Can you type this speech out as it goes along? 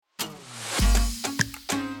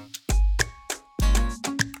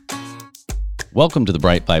Welcome to the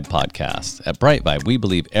Bright Vibe podcast. At Bright Vibe, we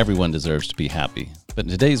believe everyone deserves to be happy. But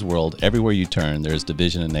in today's world, everywhere you turn, there is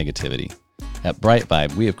division and negativity. At Bright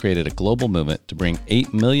Vibe, we have created a global movement to bring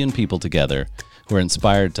 8 million people together who are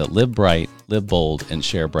inspired to live bright, live bold, and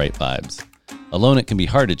share bright vibes. Alone, it can be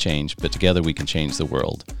hard to change, but together we can change the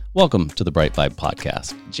world. Welcome to the Bright Vibe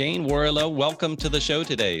podcast. Jane Warrillow, welcome to the show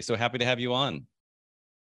today. So happy to have you on.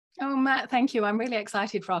 Oh, Matt, thank you. I'm really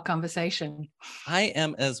excited for our conversation. I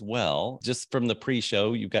am as well. Just from the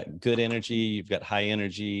pre-show, you've got good energy, you've got high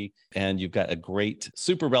energy, and you've got a great,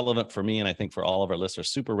 super relevant for me, and I think for all of our listeners,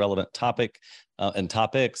 super relevant topic and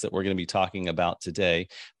topics that we're going to be talking about today.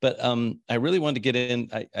 But I really wanted to get in.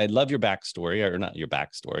 I love your backstory, or not your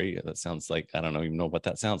backstory. That sounds like, I don't even know what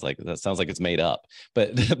that sounds like. That sounds like it's made up.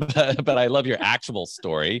 But but I love your actual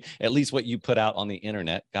story, at least what you put out on the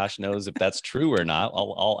internet. Gosh knows if that's true or not.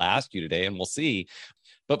 I'll ask you today and we'll see.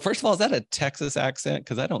 But first of all, is that a Texas accent?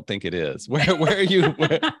 Because I don't think it is. Where are you?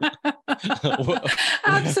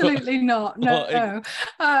 Absolutely not. No.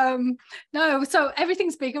 No. So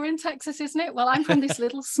everything's bigger in Texas, isn't it? Well, I'm from this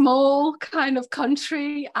little small kind of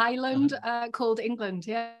country island called England.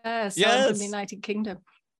 Yeah. So I'm from the United Kingdom.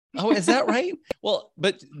 Oh, is that right? Well,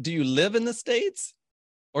 but do you live in the States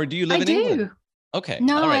or do you live in England? Okay.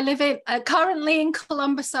 No, right. I live currently in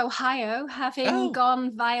Columbus, Ohio, having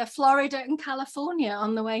gone via Florida and California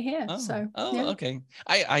on the way here. Okay.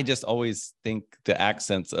 I just always think the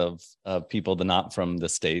accents of people that not from the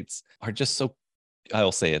States are just so,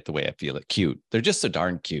 I'll say it the way I feel it, cute. They're just so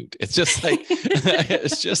darn cute. It's just like,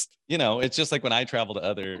 it's just like when I travel to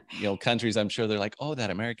other, countries, I'm sure they're like, oh, that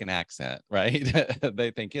American accent, right?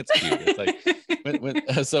 They think it's cute. It's like,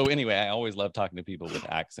 so anyway, I always love talking to people with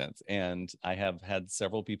accents, and I have had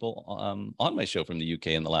several people on my show from the UK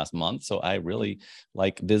in the last month. So I really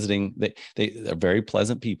like visiting. They're very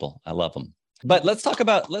pleasant people. I love them. But let's talk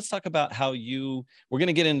about how we're going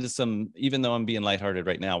to get into some, even though I'm being lighthearted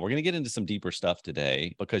right now, we're going to get into some deeper stuff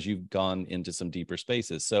today because you've gone into some deeper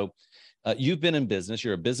spaces. So you've been in business.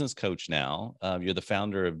 You're a business coach now. You're the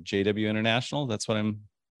founder of JW International. That's what is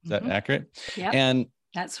that accurate? Yeah. And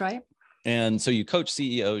that's right. And so you coach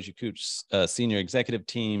CEOs, you coach senior executive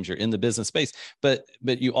teams, you're in the business space, but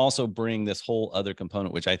you also bring this whole other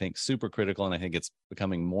component, which I think is super critical. And I think it's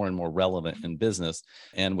becoming more and more relevant in business.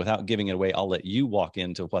 And without giving it away, I'll let you walk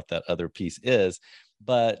into what that other piece is.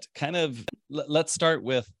 But kind of let's start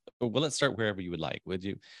wherever you would like. Would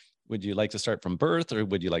you like to start from birth, or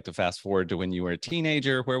would you like to fast forward to when you were a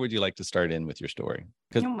teenager? Where would you like to start in with your story?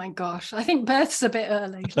 Oh my gosh, I think birth's a bit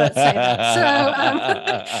early. Let's say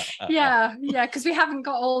that. So yeah, because we haven't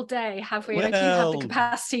got all day, have we? I do have the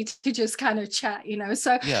capacity to just kind of chat,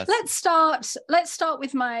 So yes. Let's start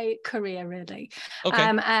with my career, really. Okay.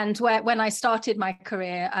 And when I started my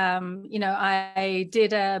career, I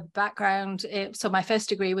did a background. So my first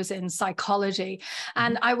degree was in psychology,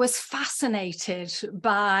 and I was fascinated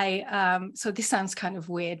by. So this sounds kind of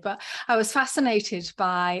weird, but I was fascinated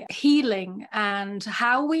by healing and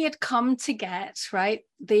how we had come to get, right,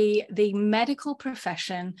 the medical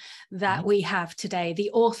profession that we have today,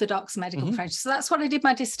 the orthodox medical profession. So that's what I did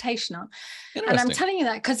my dissertation on. And I'm telling you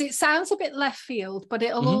that because it sounds a bit left field, but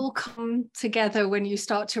it'll all come together when you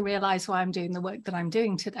start to realize why I'm doing the work that I'm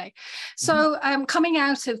doing today. So coming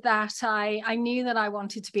out of that, I knew that I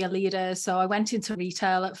wanted to be a leader. So I went into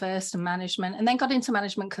retail at first and management, and then got into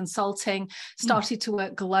management consulting, started to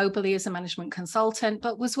work globally as a management consultant,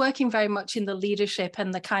 but was working very much in the leadership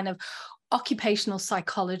and the kind of occupational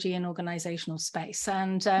psychology and organizational space,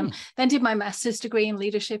 and then did my master's degree in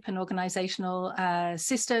leadership and organizational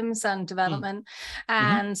systems and development,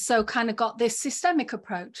 and so kind of got this systemic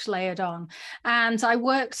approach layered on. And I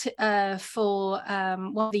worked for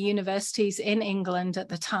one of the universities in England at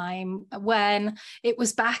the time, when it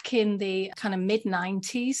was back in the kind of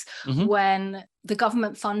mid-90s, when the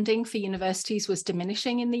government funding for universities was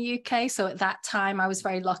diminishing in the UK. So at that time, I was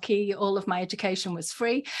very lucky. All of my education was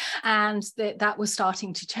free, and that was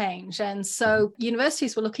starting to change. And so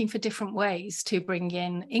universities were looking for different ways to bring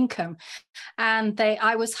in income. And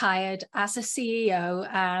I was hired as a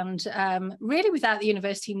CEO, and really without the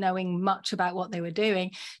university knowing much about what they were doing,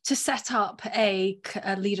 to set up a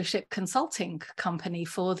leadership consulting company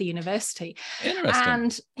for the university.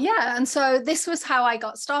 Interesting. And so this was how I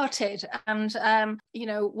got started. And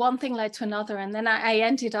one thing led to another. And then I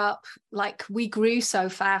ended up, like, we grew so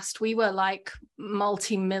fast. We were like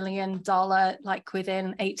multi-million-dollar, like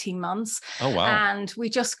within 18 months. Oh, wow. And we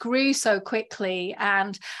just grew so quickly.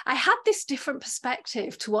 And I had this different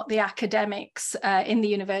perspective to what the academics in the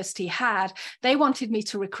university had. They wanted me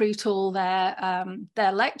to recruit all their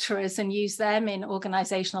lecturers and use them in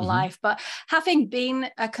organizational life. But having been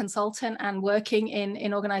a consultant and working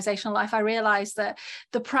in organizational life, I realized that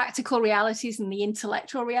the practical realities and the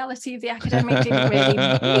intellectual reality of the academic didn't really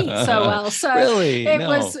meet so well. So really? it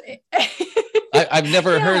was. I've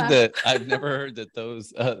never heard that. I've never heard that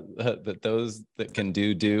those that can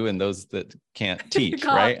do and those that can't teach.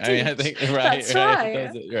 Right? Teach. I mean, I think That's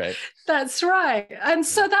right. Right. That's right. And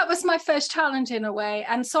so that was my first challenge in a way.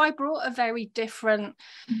 And so I brought a very different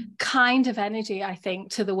kind of energy, I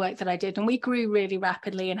think, to the work that I did. And we grew really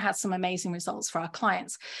rapidly and had some amazing results for our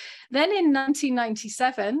clients. Then in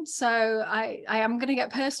 1997, so I am going to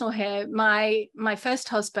get personal here. My first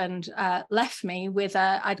husband left me with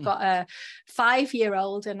I'd got a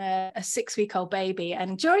 5-year-old and a 6-week-old baby.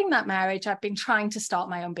 And during that marriage, I've been trying to start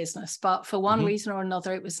my own business, but for one reason or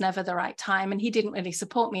another, it was never the right time. And he didn't really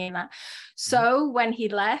support me in that. So when he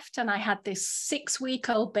left and I had this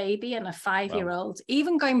 6-week-old baby and a 5-year-old,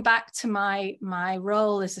 even going back to my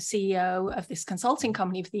role as a CEO of this consulting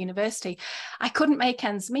company for the university, I couldn't make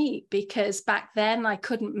ends meet, because back then I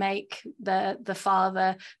couldn't make the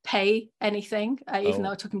father pay anything, even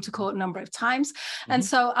though I took him to court a number of times. And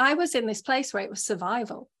so I was in this place where it was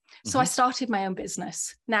survival. So I started my own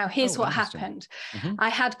business. Now, here's what happened. I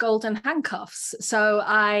had golden handcuffs.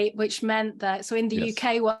 Which meant that, so in the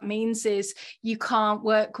UK, what it means is you can't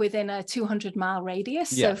work within a 200-mile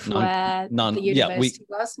radius of where the university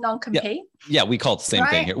was, non-compete. Yeah, we call it the same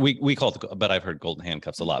thing here. We call it, but I've heard golden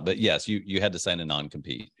handcuffs a lot. But yes, you had to sign a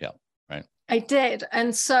non-compete. Yeah. Right. I did.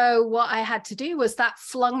 And so what I had to do was that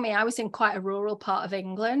flung me, I was in quite a rural part of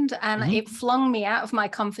England, and it flung me out of my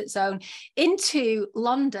comfort zone into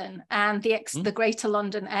London and the greater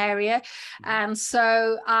London area. And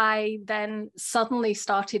so I then suddenly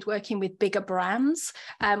started working with bigger brands,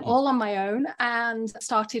 all on my own, and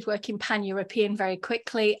started working pan-European very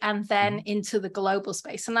quickly, and then into the global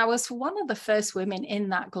space. And I was one of the first women in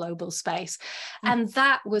that global space. And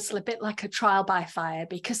that was a bit like a trial by fire,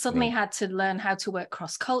 because suddenly I had to learn how to work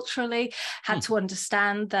cross-culturally, had to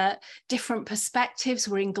understand that different perspectives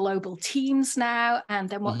were in global teams now, and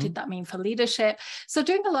then what did that mean for leadership? So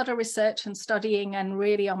doing a lot of research and studying and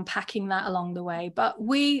really unpacking that along the way. But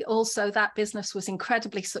that business was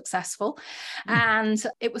incredibly successful. And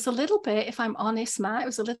it was a little bit, if I'm honest, Matt, it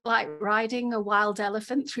was a little like riding a wild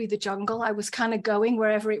elephant through the jungle. I was kind of going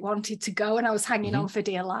wherever it wanted to go, and I was hanging on for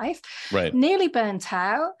dear life, nearly burnt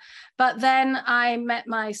out. But then I met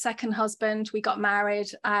my second husband. We got married.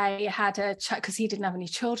 I had a child because he didn't have any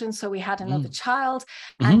children. So we had another child.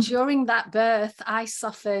 And during that birth, I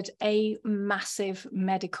suffered a massive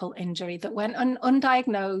medical injury that went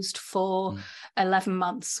undiagnosed for 11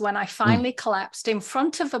 months. When I finally collapsed in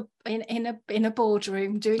front of in a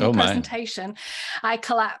boardroom doing a presentation, I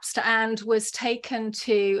collapsed and was taken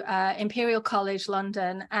to Imperial College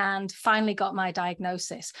London and finally got my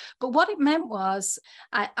diagnosis. But what it meant was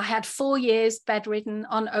I had 4 years bedridden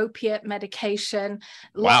on opiate medication,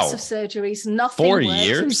 lots of surgeries, nothing 4 worked.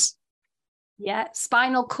 years? Yeah,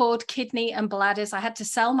 spinal cord, kidney, and bladders. I had to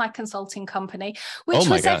sell my consulting company, which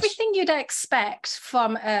was everything you'd expect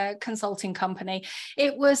from a consulting company.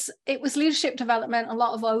 It was leadership development, a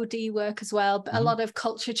lot of OD work as well, but a lot of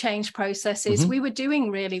culture change processes. We were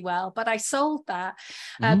doing really well, but I sold that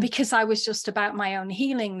because I was just about my own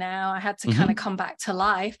healing now. I had to kind of come back to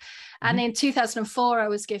life. And in 2004, I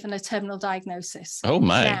was given a terminal diagnosis. Oh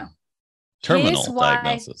my. Now, terminal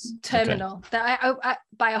diagnosis. Terminal. That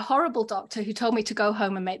by a horrible doctor who told me to go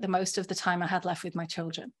home and make the most of the time I had left with my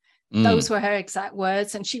children. Those were her exact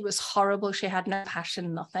words. And she was horrible. She had no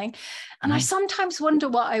passion, nothing. And I sometimes wonder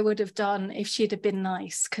what I would have done if she'd have been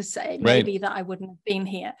nice, because it may be that I wouldn't have been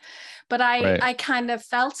here. But I kind of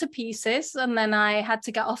fell to pieces, and then I had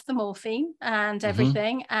to get off the morphine and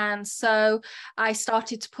everything. And so I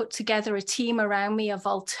started to put together a team around me of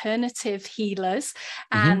alternative healers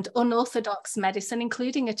and unorthodox medicine,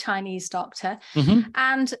 including a Chinese doctor.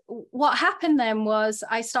 And what happened then was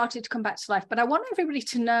I started to come back to life. But I want everybody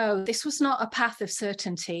to know this was not a path of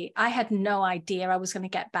certainty. I had no idea I was going to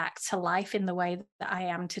get back to life in the way I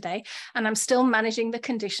am today. And I'm still managing the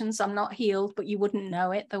conditions. I'm not healed, but you wouldn't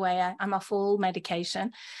know it the way I'm off all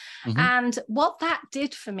medication. Mm-hmm. And what that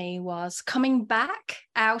did for me was coming back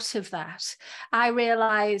out of that, I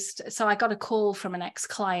realized, so I got a call from an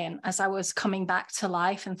ex-client as I was coming back to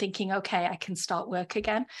life and thinking, okay, I can start work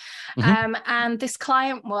again. Mm-hmm. And this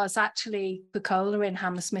client was actually Bucola in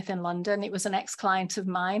Hammersmith in London. It was an ex-client of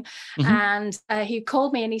mine. Mm-hmm. And he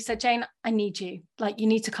called me and he said, Jane, I need you. Like, you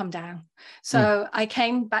need to come down. So I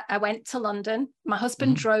came back, I went to London. My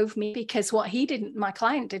husband drove me because what my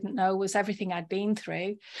client didn't know was everything I'd been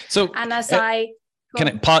through. So, and as can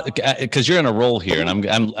I pause, because you're in a role here, and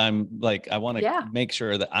I'm like, I want to make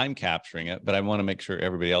sure that I'm capturing it, but I want to make sure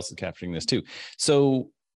everybody else is capturing this too.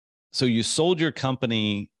 So you sold your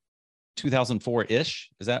company 2004-ish.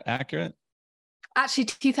 Is that accurate? Actually,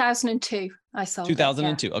 2002. I sold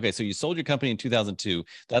 2002. Yeah. Okay, so you sold your company in 2002.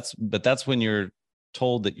 That's when you're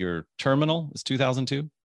told that you're terminal. Is 2002?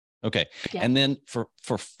 Okay. Yeah. And then for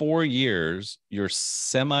 4 years, you're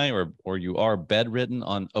or you are bedridden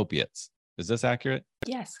on opiates. Is this accurate?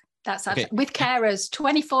 Yes, that's okay. With carers,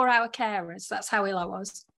 24-hour carers. That's how ill I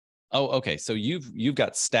was. Oh, okay. So you've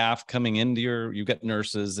got staff coming into you've got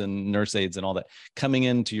nurses and nurse aides and all that coming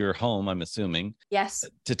into your home, I'm assuming. Yes.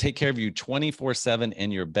 To take care of you 24/7,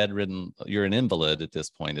 and you're bedridden. You're an invalid at this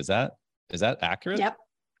point. Is that accurate? Yep.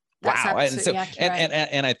 That's wow. Absolutely accurate.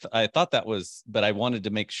 And I thought that was, but I wanted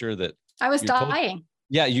to make sure that I was dying.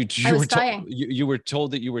 You were dying. You were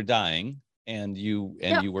told that you were dying, and you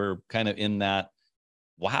were kind of in that.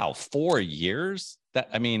 Wow, 4 years. That,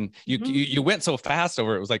 I mean, you went so fast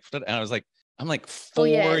over it. It was like, and I was like, I'm like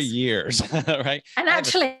 4 years, right? And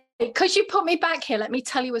actually, because you put me back here, let me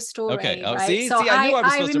tell you a story. Okay. Oh, right? see, I knew I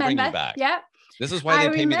was supposed to bring you back. Yeah. This is why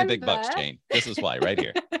they pay me the big bucks, Jane. This is why, right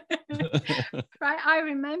here. Right. I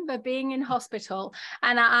remember being in hospital,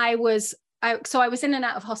 and I was in and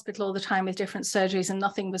out of hospital all the time with different surgeries, and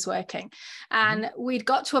nothing was working. And we'd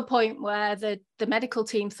got to a point where the medical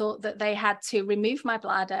team thought that they had to remove my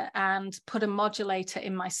bladder and put a modulator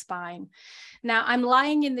in my spine. Now I'm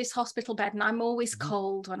lying in this hospital bed, and I'm always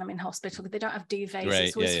cold when I'm in hospital, but they don't have duvets. Right.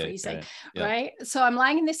 It's always freezing. Right. So I'm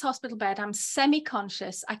lying in this hospital bed. I'm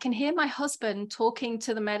semi-conscious. I can hear my husband talking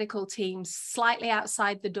to the medical team slightly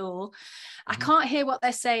outside the door. I can't hear what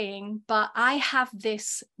they're saying, but I have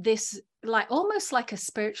this like almost like a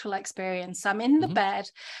spiritual experience. I'm in the bed,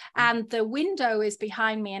 and the window is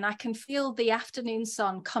behind me, and I can feel the afternoon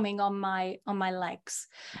sun coming on my legs,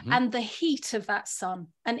 and the heat of that sun.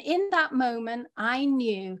 And in that moment, I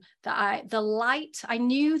knew that I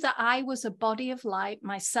knew that I was a body of light.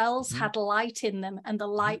 My cells had light in them, and the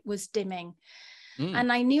light was dimming.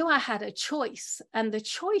 And I knew I had a choice. And the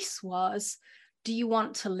choice was, do you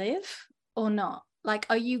want to live or not? Like,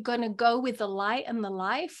 are you going to go with the light and the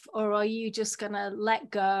life, or are you just going to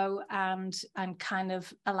let go and kind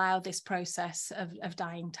of allow this process of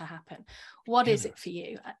dying to happen? What is it for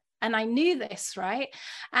you? And I knew this, right?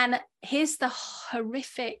 And here's the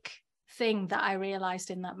horrific thing that I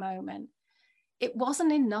realized in that moment. It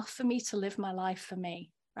wasn't enough for me to live my life for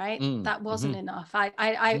me. Right. That wasn't enough.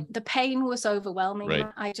 The pain was overwhelming. Right.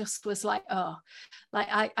 I just was like, oh, like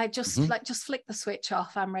I just just flick the switch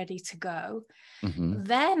off. I'm ready to go.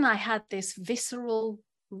 Then I had this visceral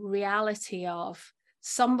reality of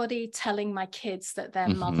somebody telling my kids that their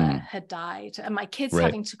mother had died, and my kids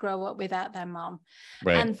having to grow up without their mom.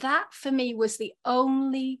 Right. And that for me was the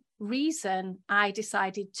only reason I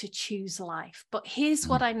decided to choose life. But here's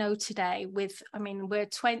what I know today we're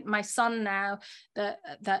 20, my son now, the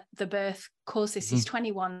birth cause this, he's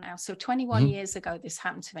 21 now. So 21 years ago, this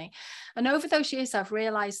happened to me. And over those years, I've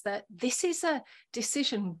realized that this is a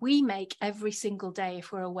decision we make every single day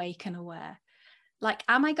if we're awake and aware. Like,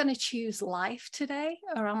 am I going to choose life today,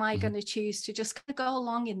 or am I going to choose to just go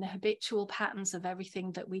along in the habitual patterns of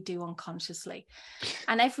everything that we do unconsciously?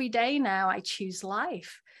 And every day now I choose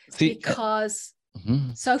life. Because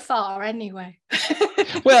so far anyway.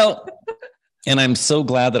 Well, and I'm so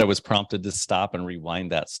glad that I was prompted to stop and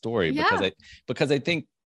rewind that story, because I think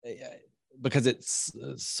because it's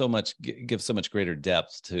gives so much greater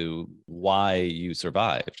depth to why you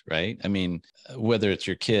survived, right? I mean, whether it's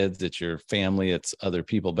your kids, it's your family, it's other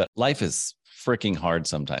people, but life is freaking hard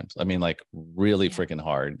sometimes. I mean, like really freaking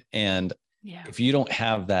hard. And if you don't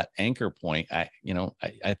have that anchor point, I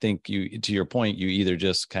think to your point, you either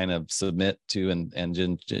just kind of submit to and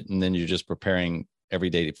then you're just preparing every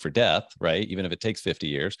day for death, right? Even if it takes 50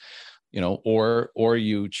 years, or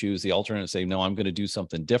you choose the alternate and say, no, I'm going to do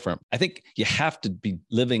something different. I think you have to be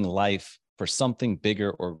living life for something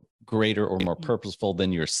bigger or greater or more purposeful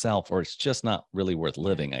than yourself, or it's just not really worth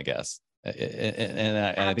living, I guess.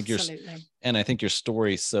 I think I think your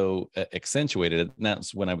story so accentuated it. And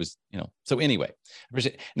that's when I was, so anyway,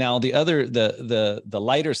 now the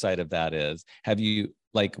lighter side of that is, have you,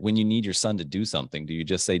 like, when you need your son to do something, do you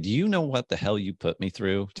just say, do you know what the hell you put me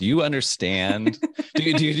through? Do you understand? do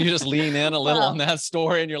you just lean in a little on that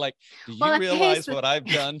story and you're like, do you realize what I've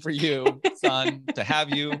done for you, son, to have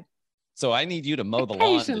you? So I need you to mow the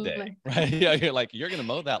lawn today, right? Yeah, you're like, you're going to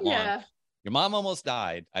mow that lawn. Yeah. Your mom almost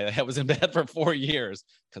died. I was in bed for 4 years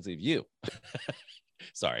because of you.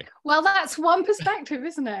 Sorry. Well, that's one perspective,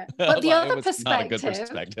 isn't it? But the other perspective. Not a good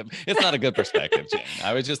perspective. It's not a good perspective, Jane.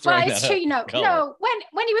 I was just throwing that out. It's true. No.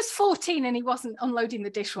 When he was 14 and he wasn't unloading the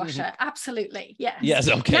dishwasher, absolutely, yes. Yes.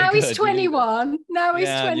 Okay. Now he's 21. Now he's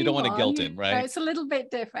 21. You don't want to guilt him, right? It's a little bit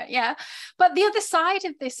different, yeah. But the other side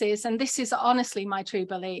of this is, and this is honestly my true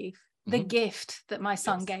belief, the gift that my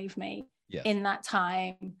son gave me in that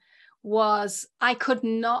time was, I could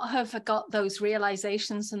not have got those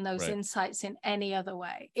realizations and those insights in any other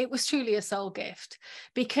way. It was truly a soul gift,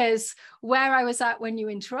 because where I was at when you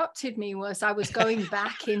interrupted me was I was going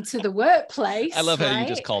back into the workplace. I love how you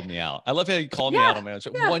just called me out. I love how you called me out on my own show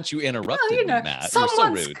once you interrupted me, Matt. You're so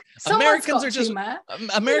rude. Americans are just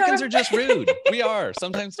Americans are just rude. We are.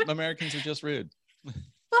 Sometimes Americans are just rude.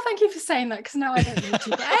 Well, thank you for saying that, because now I don't need to.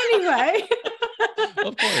 But anyway.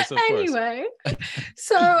 Of course. Anyway,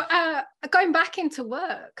 so going back into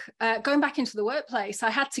the workplace, I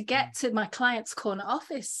had to get to my client's corner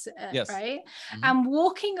office, right? And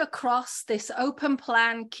walking across this open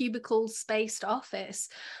plan cubicle spaced office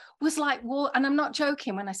was like, and I'm not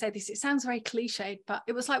joking when I say this, it sounds very cliched, but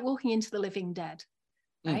it was like walking into the living dead.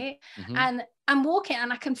 Right. And I'm walking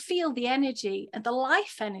and I can feel the energy and the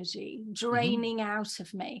life energy draining out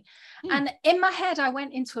of me. And in my head, I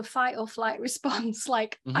went into a fight or flight response,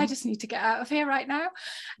 like, I just need to get out of here right now.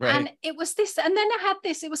 And it was this. And then I had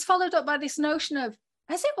this, it was followed up by this notion of,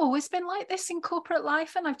 has it always been like this in corporate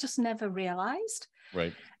life? And I've just never realized.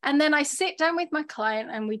 Right. And then I sit down with my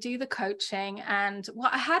client and we do the coaching, and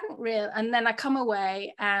what I hadn't and then I come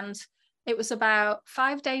away, and it was about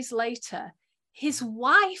 5 days later, his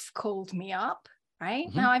wife called me up, right?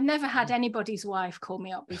 Now, I've never had anybody's wife call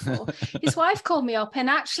me up before. His wife called me up and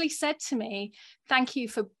actually said to me, thank you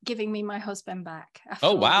for giving me my husband back.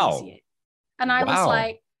 Oh, wow. And I was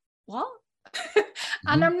like, what?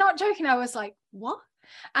 And I'm not joking. I was like, what?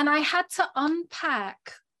 And I had to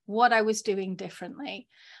unpack what I was doing differently.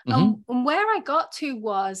 And where I got to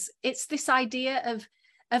was, it's this idea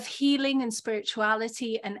of healing and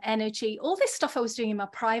spirituality and energy, all this stuff I was doing in my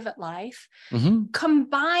private life,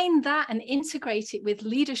 combine that and integrate it with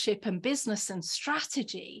leadership and business and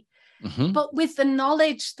strategy, but with the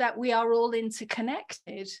knowledge that we are all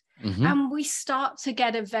interconnected. And we start to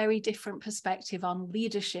get a very different perspective on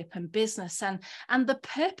leadership and business and the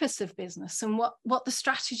purpose of business and what the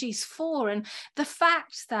strategy's for, and the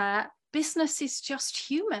fact that business is just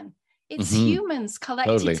human. It's humans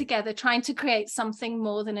collected together trying to create something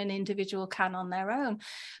more than an individual can on their own.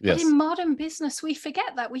 But in modern business, we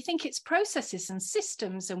forget that. We think it's processes and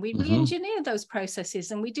systems, and we re-engineer those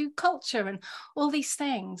processes, and we do culture and all these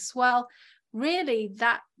things. Well, really,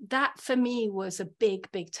 that for me was a big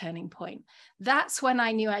turning point. That's when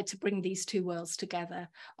I knew I had to bring these two worlds together,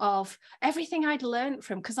 of everything I'd learned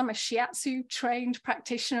from, because I'm a shiatsu trained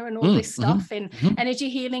practitioner and all this stuff in energy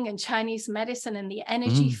healing and Chinese medicine and the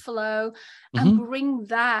energy flow, and bring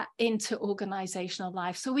that into organizational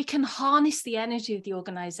life, so we can harness the energy of the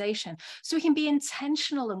organization, so we can be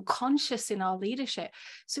intentional and conscious in our leadership,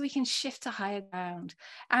 so we can shift to higher ground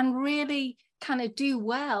and really kind of do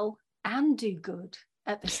well and do good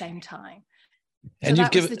at the same time. And so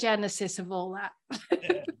that was the genesis of all that.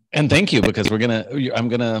 And thank you, because I'm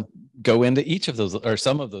gonna go into each of those, or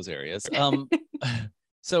some of those areas.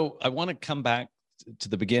 So I want to come back to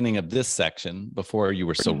the beginning of this section before you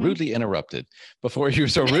were so rudely interrupted.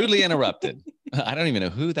 I don't even know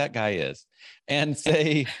who that guy is. And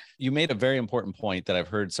say, you made a very important point that I've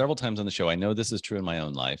heard several times on the show. I know this is true in my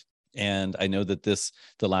own life. And I know that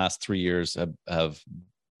the last 3 years have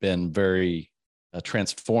been very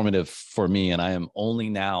transformative for me. And I am only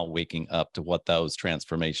now waking up to what those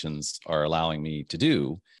transformations are allowing me to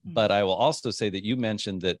do. But I will also say that you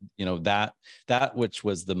mentioned that, that which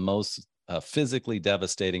was the most physically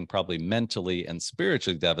devastating, probably mentally and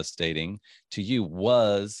spiritually devastating to you,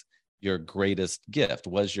 was your greatest gift,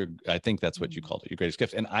 I think that's what you called it, your greatest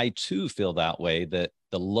gift. And I too feel that way, that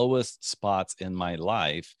the lowest spots in my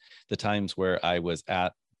life, the times where I was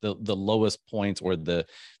at the lowest points, or the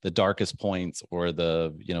darkest points, or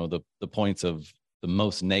the points of the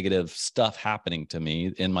most negative stuff happening to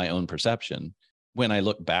me in my own perception. When I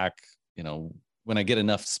look back, when I get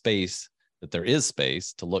enough space that there is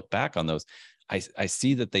space to look back on those, I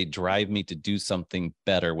see that they drive me to do something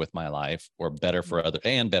better with my life, or better for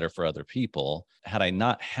other people. Had I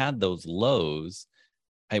not had those lows,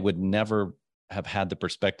 I would never have had the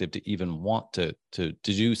perspective to even want to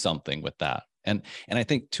do something with that. And I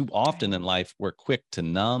think too often in life, we're quick to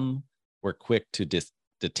numb, we're quick to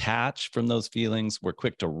detach from those feelings, we're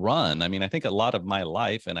quick to run. I mean, I think a lot of my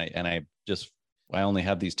life, and I only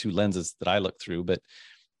have these two lenses that I look through, but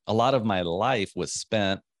a lot of my life was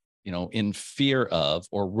spent, in fear of,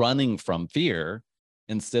 or running from fear,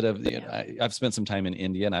 instead of, I've spent some time in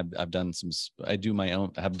India, and I've done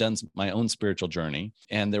my own spiritual journey.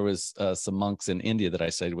 And there was some monks in India that I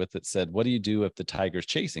studied with that said, what do you do if the tiger's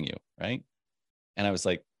chasing you? Right. And I was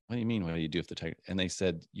like, what do you mean? What do you do if the tiger? And they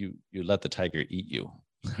said, you let the tiger eat you.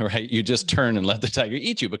 Right. You just turn and let the tiger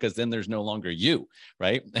eat you, because then there's no longer you.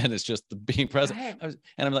 Right. And it's just being present. Right.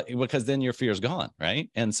 And I'm like, because then your fear is gone.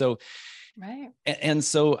 Right. And so, right. And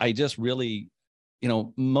so I just really,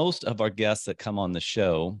 most of our guests that come on the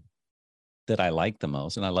show that I like the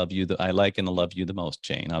most, and I like and love you the most,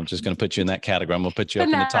 Jane. I'm just going to put you in that category. I'm going to put you up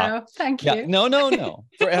in the top. Thank you. No.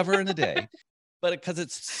 Forever and a day. But because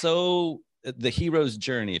it's so, the hero's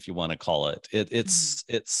journey, if you want to call it, it's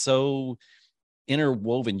so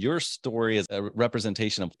interwoven. Your story is a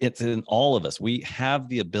representation of, it's in all of us. We have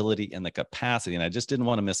the ability and the capacity, and I just didn't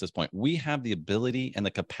want to miss this point. We have the ability and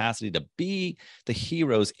the capacity to be the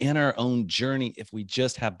heroes in our own journey if we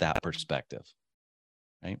just have that perspective.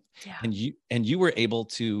 Right. Yeah. And you were able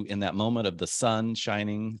to, in that moment of the sun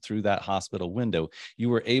shining through that hospital window, you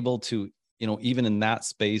were able to, even in that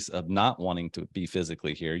space of not wanting to be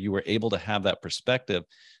physically here, you were able to have that perspective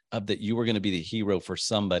of that you were going to be the hero for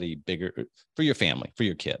somebody bigger, for your family, for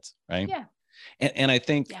your kids. Right. Yeah. And I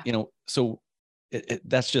think, so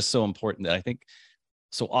that's just so important, that I think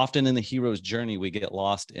so often in the hero's journey, we get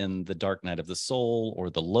lost in the dark night of the soul or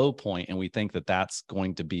the low point, and we think that that's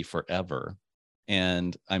going to be forever.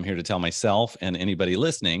 And I'm here to tell myself and anybody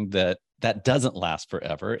listening that that doesn't last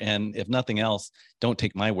forever. And if nothing else, don't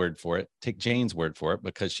take my word for it. Take Jane's word for it,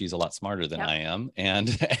 because she's a lot smarter than I am. And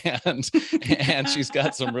she's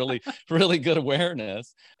got some really, really good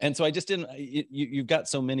awareness. And so I just didn't, you've got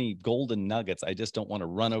so many golden nuggets. I just don't want to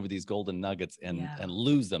run over these golden nuggets and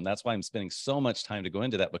lose them. That's why I'm spending so much time to go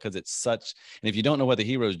into that, because it's such, and if you don't know what the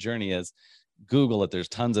hero's journey is, Google it. There's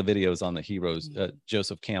tons of videos on the heroes.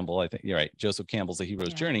 Joseph Campbell, I think you're right. Joseph Campbell's The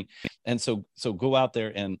Hero's Journey. And so go out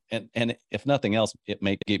there and if nothing else, it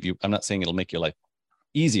may give you, I'm not saying it'll make your life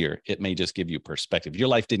easier. It may just give you perspective. Your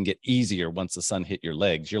life didn't get easier once the sun hit your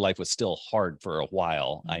legs. Your life was still hard for a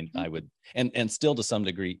while. I would, and still to some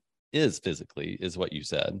degree is physically, is what you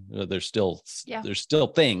said. There's still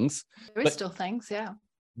things. There is still things. Yeah.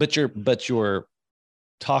 But your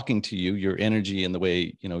talking to you, your energy and the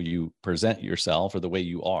way, you present yourself or the way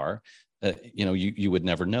you are, you would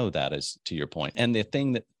never know that, as to your point. And the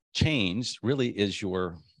thing that changed really is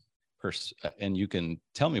your and you can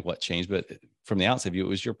tell me what changed, but from the outside view, it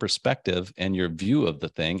was your perspective and your view of the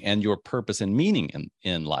thing and your purpose and meaning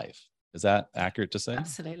in life. Is that accurate to say?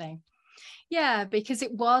 Absolutely. Yeah, because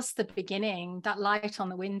it was the beginning. That light on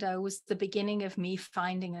the window was the beginning of me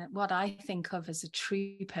finding what I think of as a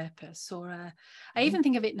true purpose, or I even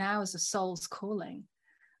think of it now as a soul's calling.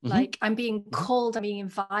 Like I'm being called, I'm being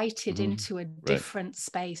invited into a different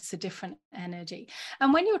space, a different energy.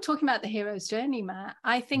 And when you're talking about the hero's journey, Matt,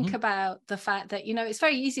 I think about the fact that, it's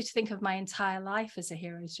very easy to think of my entire life as a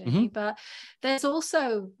hero's journey, but there's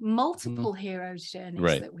also multiple hero's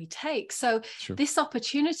journeys that we take. So this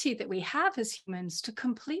opportunity that we have as humans to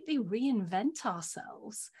completely reinvent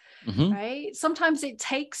ourselves, right? Sometimes it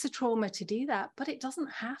takes a trauma to do that, but it doesn't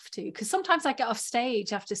have to. Because sometimes I get off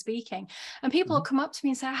stage after speaking and people will come up to me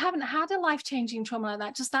and say, I haven't had a life-changing trauma like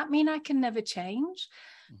that. Does that mean I can never change?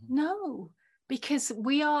 No, because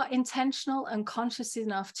we are intentional and conscious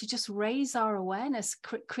enough to just raise our awareness,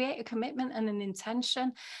 create a commitment and an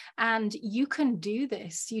intention. And you can do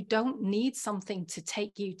this. You don't need something to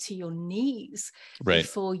take you to your knees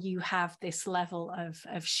before you have this level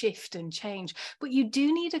of shift and change. But you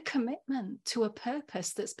do need a commitment to a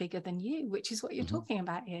purpose that's bigger than you, which is what you're talking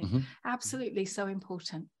about here. Absolutely so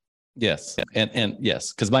important. Yes. And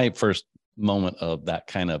yes, because my first moment of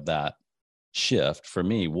that shift for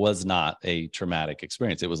me was not a traumatic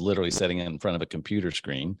experience. It was literally sitting in front of a computer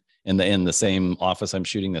screen in the same office I'm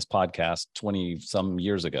shooting this podcast 20 some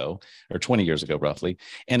years ago, or 20 years ago, roughly.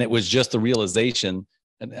 And it was just the realization,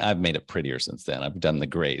 and I've made it prettier since then. I've done the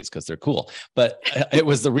grays because they're cool, but it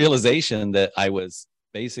was the realization that I was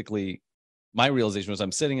basically, my realization was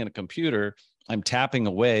I'm sitting in a computer, I'm tapping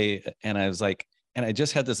away. And I was like, And I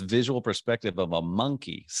just had this visual perspective of a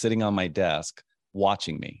monkey sitting on my desk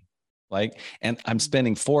watching me. And I'm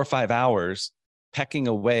spending 4 or 5 hours pecking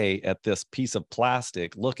away at this piece of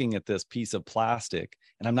plastic, looking at this piece of plastic,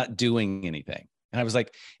 and I'm not doing anything. And I was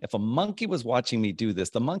like, if a monkey was watching me do this,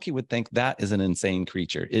 the monkey would think that is an insane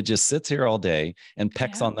creature. It just sits here all day and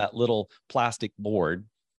pecks on that little plastic board,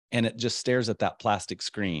 and it just stares at that plastic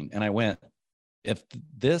screen. And I went, if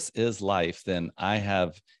this is life, then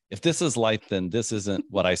if this is life, then this isn't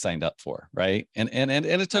what I signed up for. Right. And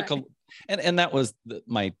it took and that was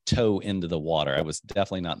my toe into the water. I was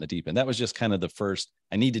definitely not in the deep end. That was just kind of the first,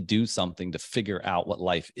 I need to do something to figure out what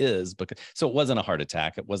life is. So it wasn't a heart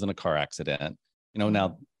attack. It wasn't a car accident.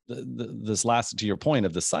 Now this last, to your point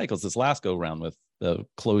of the cycles, this last go round with the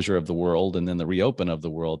closure of the world and then the reopen of the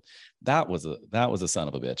world, that was a son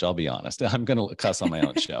of a bitch. I'll be honest. I'm going to cuss on my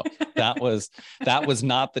own show. That was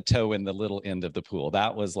not the toe in the little end of the pool.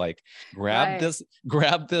 That was like, grab this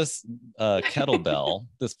kettlebell,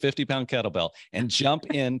 this 50-pound kettlebell, and jump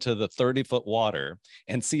into the 30-foot water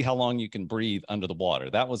and see how long you can breathe under the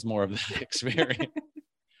water. That was more of the experience.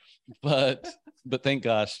 But thank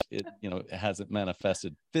gosh, it hasn't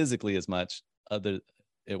manifested physically as much.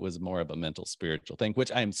 It was more of a mental, spiritual thing,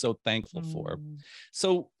 which I am so thankful for.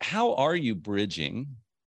 So how are you bridging,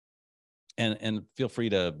 and feel free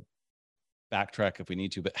to backtrack if we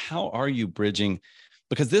need to, but how are you bridging?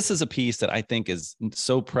 Because this is a piece that I think is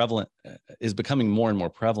so prevalent, is becoming more and more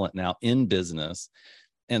prevalent now in business,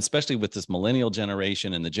 and especially with this millennial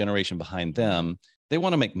generation and the generation behind them. They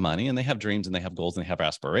want to make money, and they have dreams, and they have goals, and they have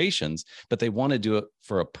aspirations, but they want to do it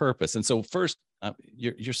for a purpose. And so first,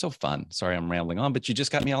 you're so fun. Sorry, I'm rambling on, but you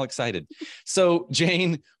just got me all excited. So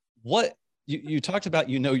Jane, what you talked about,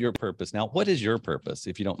 your purpose. Now, what is your purpose,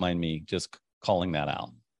 if you don't mind me just calling that out?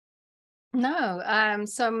 No.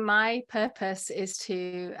 So my purpose is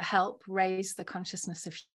to help raise the consciousness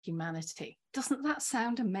of humanity. Doesn't that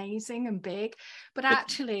sound amazing and big? But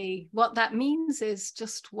actually, what that means is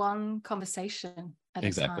just one conversation at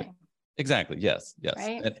a time. Exactly. Yes.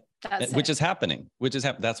 Right? Which is happening.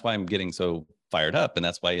 That's why I'm getting so fired up. And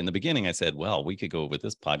that's why in the beginning I said, well, we could go with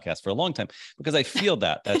this podcast for a long time, because I feel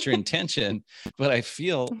that's your intention, but I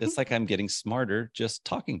feel it's like I'm getting smarter just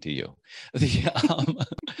talking to you.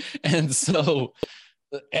 And so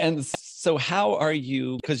how are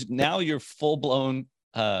you? Because now you're full blown.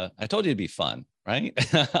 I told you it'd be fun, right?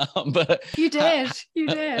 But you did.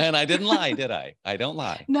 And I didn't lie, did I? I don't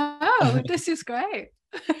lie. No, this is great.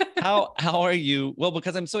 How are you? Well,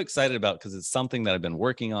 because I'm so excited about, because it's something that I've been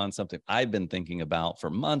working on, something I've been thinking about for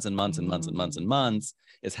months and months and months and months and months,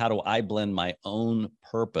 is how do I blend my own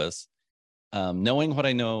purpose, knowing what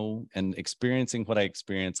I know and experiencing what I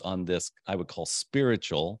experience on this, I would call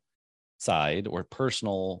spiritual side, or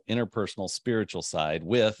personal, interpersonal spiritual side,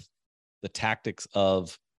 with the tactics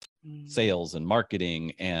of sales and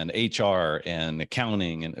marketing and HR and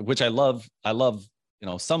accounting, and which I love,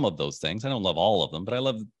 some of those things. I don't love all of them, but I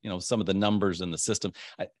love, some of the numbers and the system.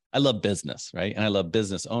 I love business, right? And I love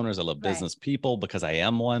business owners. I love business people, because I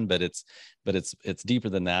am one, but it's deeper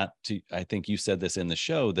than that. I think you said this in the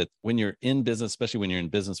show, that when you're in business, especially when you're in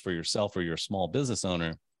business for yourself or you're a small business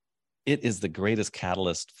owner, it is the greatest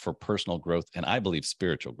catalyst for personal growth, and I believe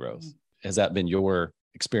spiritual growth. Has that been your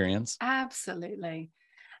experience? Absolutely.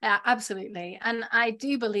 Absolutely. And I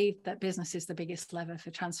do believe that business is the biggest lever for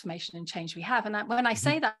transformation and change we have. And when I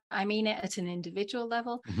say that, I mean it at an individual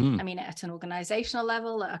level. I mean it at an organizational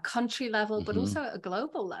level, at a country level, but also at a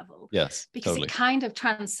global level. Yes, because it kind of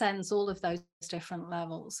transcends all of those different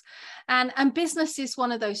levels. And business is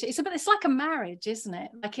one of those. It's like a marriage, isn't it?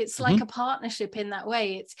 Like it's like a partnership in that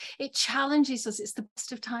way. It challenges us. It's the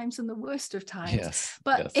best of times and the worst of times. Yes,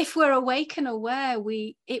 but if we're awake and aware,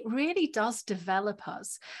 it really does develop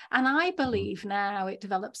us. And I believe now it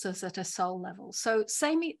develops us at a soul level. So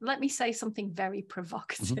let me say something very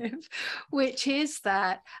provocative, which is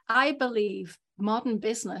that I believe modern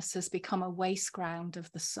business has become a waste ground of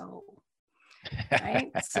the soul. Right?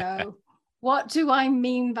 So what do I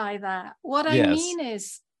mean by that? What I mean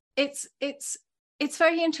is it's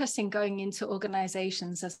very interesting going into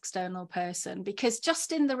organizations as an external person, because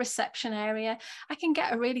just in the reception area, I can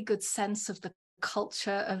get a really good sense of the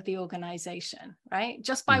culture of the organization, right?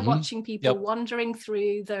 Just by watching people wandering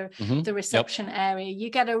through the reception area, you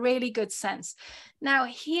get a really good sense. Now,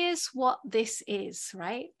 here's what this is,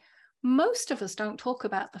 right? Most of us don't talk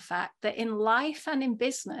about the fact that in life and in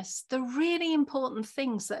business, the really important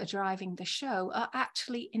things that are driving the show are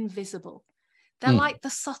actually invisible. They're like the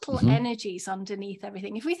subtle energies underneath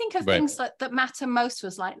everything. If we think of things that matter most to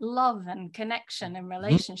us, like love and connection and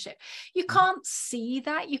relationship, you can't see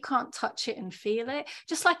that, you can't touch it and feel it.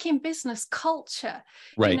 Just like in business, culture,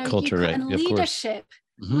 Culture, and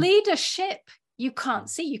leadership, you can't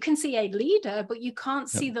see. You can see a leader, but you can't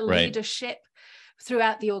see the leadership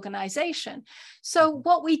throughout the organization. So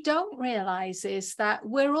what we don't realize is that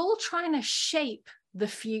we're all trying to shape the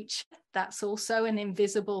future. That's also an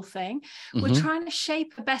invisible thing. We're trying to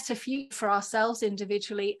shape a better future for ourselves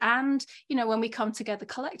individually and, when we come together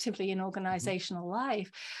collectively in organizational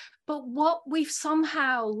life. But what we've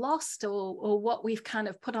somehow lost, or what we've kind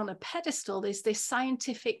of put on a pedestal, is this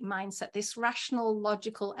scientific mindset, this rational,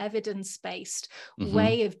 logical, evidence-based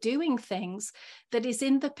way of doing things that is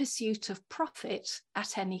in the pursuit of profit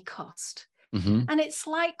at any cost. And it's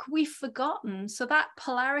like we've forgotten. So that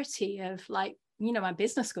polarity of like, my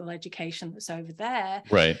business school education that's over there.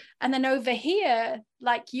 Right. And then over here,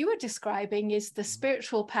 like you were describing, is the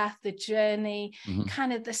spiritual path, the journey,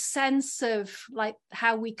 kind of the sense of like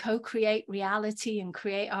how we co-create reality and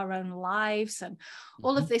create our own lives, and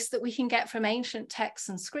all of this that we can get from ancient texts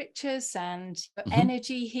and scriptures, and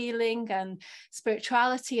energy healing and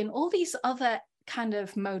spirituality and all these other kind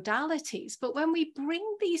of modalities. But when we bring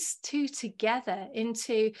these two together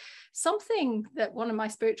into something that one of my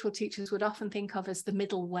spiritual teachers would often think of as the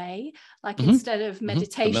middle way, like instead of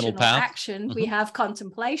meditation or action, we have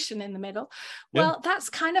contemplation in the middle. Well, that's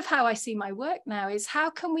kind of how I see my work now, is how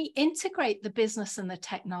can we integrate the business and the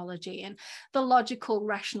technology and the logical,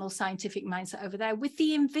 rational, scientific mindset over there with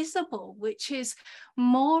the invisible, which is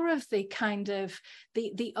more of the kind of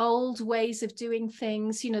the old ways of doing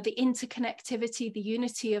things, the interconnectivity, the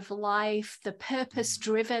unity of life, the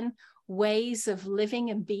purpose-driven ways of living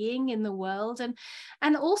and being in the world.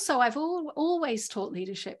 And also I've always taught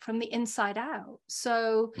leadership from the inside out.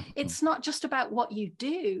 So it's not just about what you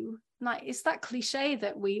do. Like, it's that cliche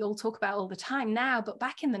that we all talk about all the time now, but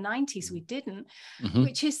back in the 90s we didn't,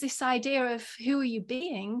 which is this idea of who are you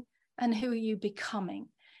being and who are you becoming?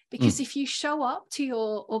 Because if you show up to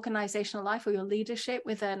your organizational life or your leadership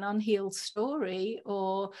with an unhealed story,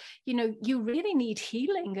 or, you really need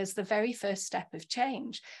healing as the very first step of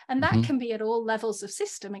change. And that can be at all levels of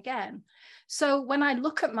system again. So when I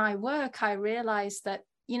look at my work, I realize that,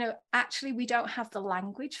 actually we don't have the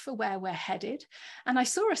language for where we're headed. And I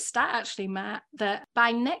saw a stat actually, Matt, that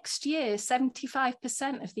by next year,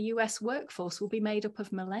 75% of the US workforce will be made up of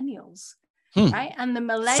millennials. Right. And the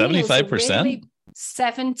millennials 75%? Are really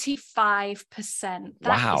 75%.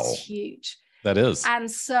 That is huge. That is.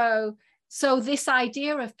 And so this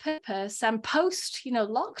idea of purpose, and post,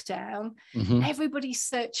 lockdown, everybody's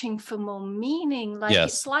searching for more meaning. Like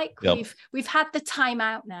it's like we've had the time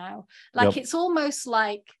out now. Like it's almost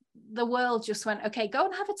like the world just went, okay, go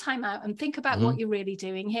and have a time out and think about what you're really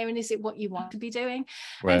doing here. And is it what you want to be doing?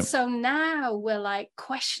 Right. And so now we're like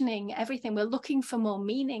questioning everything. We're looking for more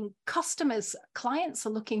meaning. Clients are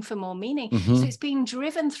looking for more meaning. So it's being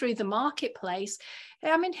driven through the marketplace.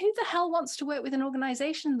 I mean, who the hell wants to work with an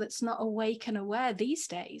organization that's not awake and aware these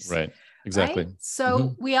days? Right. Exactly. Right?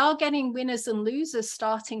 So we are getting winners and losers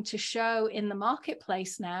starting to show in the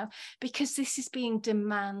marketplace now, because this is being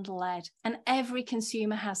demand led, and every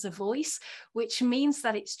consumer has a voice, which means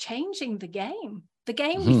that it's changing the game. The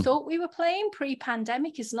game we thought we were playing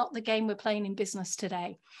pre-pandemic is not the game we're playing in business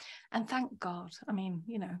today. And thank God. I mean,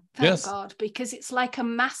 thank God, because it's like a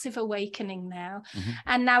massive awakening now.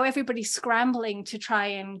 And now everybody's scrambling to try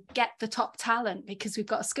and get the top talent, because we've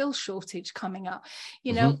got a skills shortage coming up.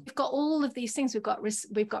 We've got all of these things.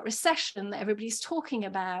 We've got recession that everybody's talking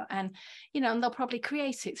about, and and they'll probably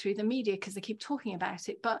create it through the media because they keep talking about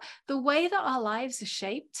it. But the way that our lives are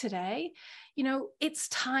shaped today, it's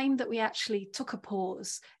time that we actually took a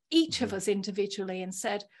pause, each of us individually, and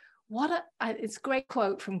said, it's a great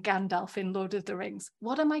quote from Gandalf in Lord of the Rings.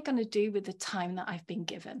 What am I going to do with the time that I've been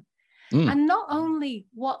given? And not only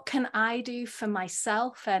what can I do for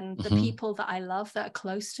myself and the people that I love that are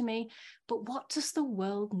close to me, but what does the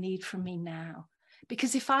world need from me now?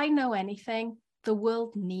 Because if I know anything, the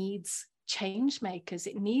world needs change makers.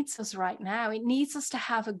 It needs us right now. It needs us to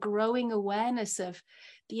have a growing awareness of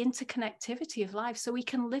the interconnectivity of life, so we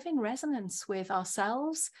can live in resonance with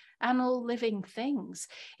ourselves and all living things.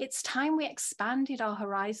 It's time we expanded our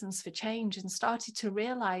horizons for change and started to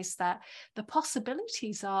realize that the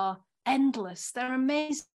possibilities are endless. They're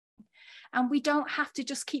amazing. And we don't have to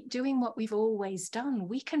just keep doing what we've always done.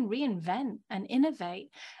 We can reinvent and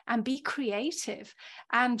innovate and be creative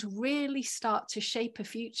and really start to shape a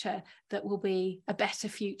future that will be a better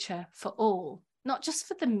future for all, not just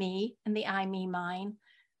for the me and the I, me, mine,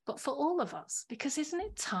 but for all of us, because isn't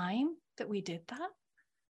it time that we did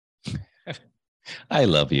that? I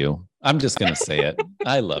love you. I'm just going to say it.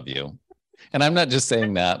 I love you. And I'm not just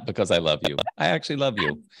saying that because I love you. I actually love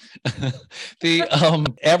you.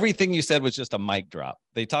 Everything you said was just a mic drop.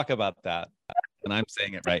 They talk about that, and I'm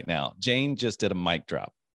saying it right now. Jane just did a mic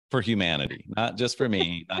drop for humanity, not just for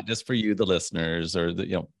me, not just for you, the listeners, or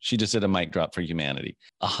she just did a mic drop for humanity.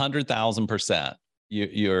 100,000%.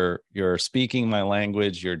 You're speaking my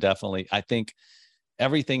language. You're definitely, I think,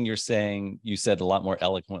 everything you're saying, you said a lot more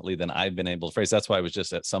eloquently than I've been able to phrase. That's why I was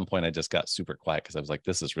just at some point I just got super quiet, because I was like,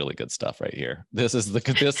 this is really good stuff right here. This is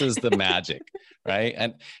the magic, right?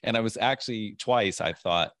 And I was actually twice I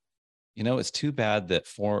thought, it's too bad that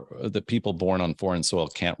the people born on foreign soil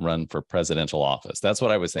can't run for presidential office. That's what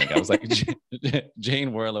I was thinking. I was like,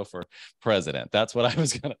 Jane Warlow for president. That's what I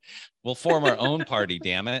was we'll form our own party,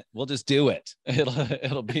 damn it. We'll just do it.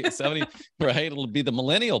 It'll be 70, right? It'll be the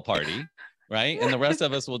millennial party. Right. And the rest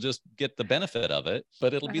of us will just get the benefit of it,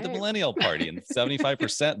 but it'll be the millennial party and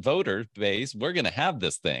 75% voter base. We're going to have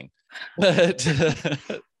this thing. But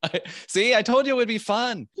I told you it would be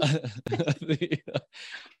fun.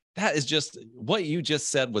 That is just what you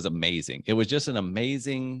just said was amazing. It was just an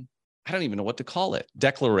amazing, I don't even know what to call it,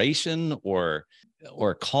 declaration or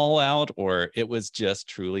call out, or it was just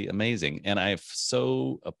truly amazing. And I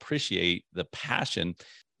so appreciate the passion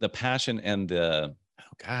and the,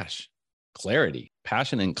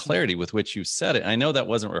 passion and clarity with which you said it. I know that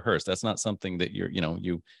wasn't rehearsed. That's not something that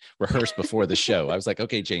you rehearsed before the show. I was like,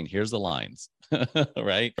 okay, Jane, here's the lines,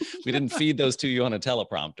 right? We didn't feed those to you on a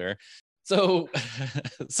teleprompter. So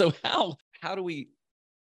how do we,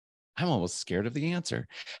 I'm almost scared of the answer.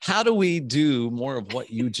 How do we do more of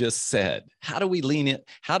what you just said? How do we lean in?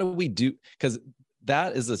 How do we do? Because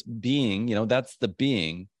that is this being, that's the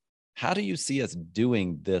being. How do you see us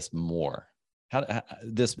doing this more? How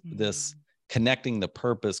this connecting the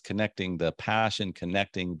purpose, connecting the passion,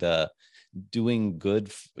 connecting the doing good,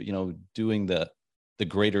 doing the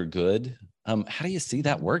greater good. How do you see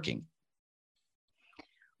that working?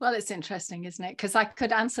 Well, it's interesting, isn't it? Because I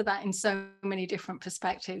could answer that in so many different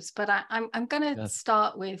perspectives, but I'm going to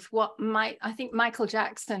start with what I think Michael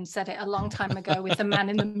Jackson said it a long time ago with The Man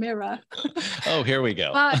in the Mirror. Oh, here we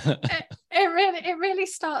go. But it really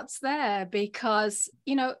starts there because,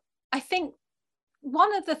 I think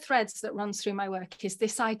one of the threads that runs through my work is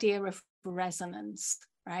this idea of resonance,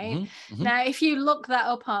 right? Mm-hmm, mm-hmm. Now, if you look that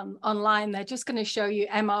up online, they're just going to show you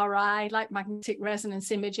MRI, like magnetic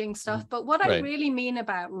resonance imaging stuff. But what I really mean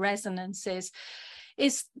about resonance is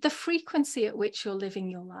the frequency at which you're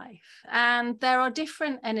living your life. And there are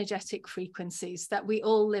different energetic frequencies that we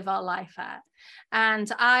all live our life at.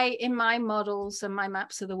 And in my models and my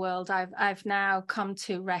maps of the world, I've now come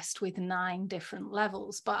to rest with 9 different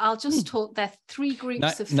levels, but I'll just talk, there are 3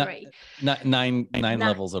 groups of 3. Nine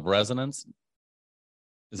levels of resonance.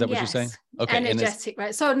 Is that what you're saying? Okay. Energetic,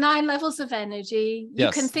 right? So 9 levels of energy.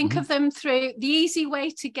 You can think of them through the easy way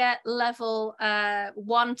to get level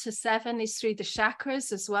 1 to 7 is through the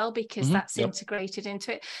chakras as well, because that's integrated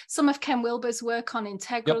into it. Some of Ken Wilber's work on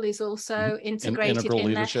integral is also integrated in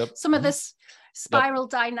leadership. There. Some of this spiral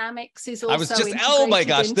dynamics is also. I was just, oh my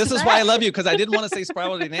gosh, this is why I love you, because I didn't want to say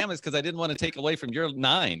spiral dynamics because I didn't want to take away from your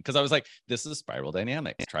 9, because I was like, this is spiral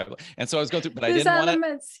dynamics, and so I was going through, but I didn't want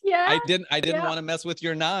to. I didn't want to mess with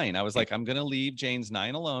your 9. I was like, I'm going to leave Jane's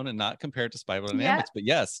 9 alone and not compare it to spiral dynamics. But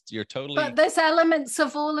yes, you're totally. But there's elements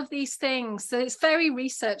of all of these things. So it's very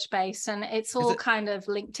research based and it's all kind of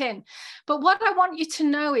linked in. But what I want you to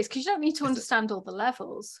know is, because you don't need to understand all the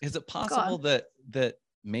levels. Is it possible that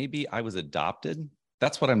maybe I was adopted?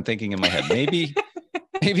 That's what I'm thinking in my head. Maybe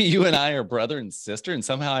you and I are brother and sister and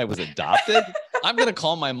somehow I was adopted. I'm going to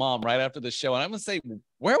call my mom right after the show and I'm going to say,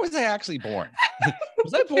 where was I actually born?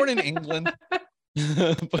 Was I born in England?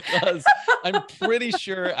 Because I'm pretty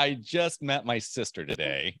sure I just met my sister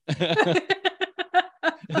today.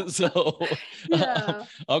 So,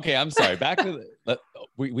 okay, I'm sorry. Back to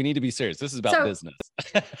we need to be serious. This is about business.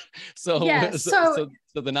 So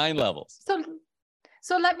the 9 levels.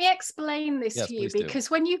 So let me explain this to you, because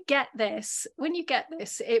when you get this,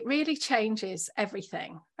 it really changes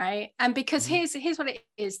everything, right? And because here's what it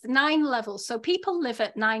is, the 9 levels. So people live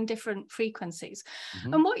at 9 different frequencies.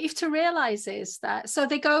 And what you have to realize is that, so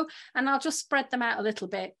they go, and I'll just spread them out a little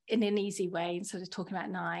bit in an easy way instead of talking about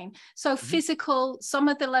 9. So physical, some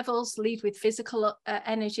of the levels lead with physical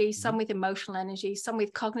energy, some with emotional energy, some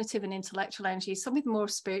with cognitive and intellectual energy, some with more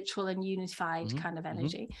spiritual and unified kind of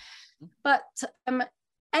energy. But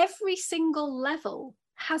every single level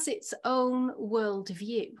has its own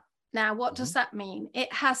worldview. Now, what does that mean?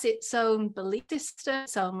 It has its own belief system,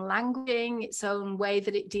 its own languaging, its own way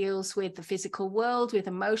that it deals with the physical world, with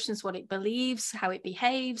emotions, what it believes, how it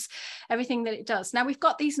behaves, everything that it does. Now, we've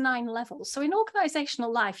got these 9 levels. So in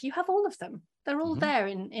organizational life, you have all of them. They're all there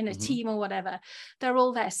in a team or whatever. They're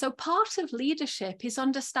all there. So part of leadership is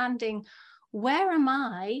understanding, where am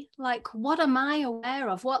I? Like, what am I aware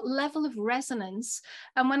of? What level of resonance?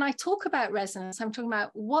 And when I talk about resonance, I'm talking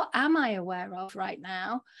about, what am I aware of right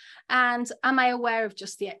now? And am I aware of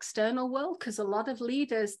just the external world? Because a lot of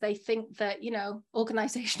leaders, they think that, you know,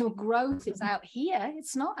 organizational growth is out here.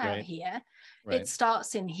 It's not out here. It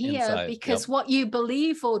starts in here. Inside, because what you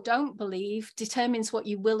believe or don't believe determines what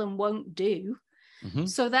you will and won't do.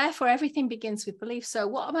 So therefore, everything begins with belief. So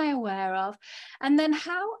what am I aware of? And then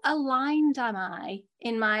how aligned am I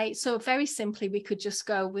in my, so very simply, we could just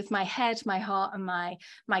go with my head, my heart, and my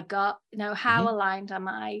gut. You know, how aligned am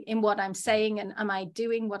I in what I'm saying? And am I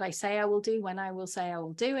doing what I say I will do when I will say I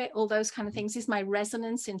will do it? All those kind of things. Is my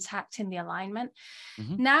resonance intact in the alignment?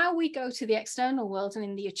 Now we go to the external world, and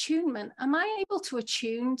in the attunement, am I able to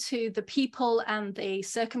attune to the people and the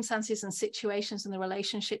circumstances and situations and the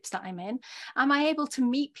relationships that I'm in? Am I able to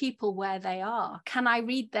meet people where they are? Can I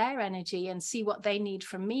read their energy and see what they need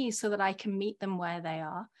from me so that I can meet them where they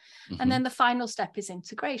are? And then the final step is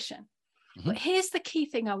integration. But here's the key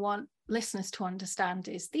thing I want listeners to understand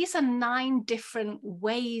is these are 9 different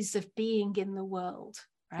ways of being in the world,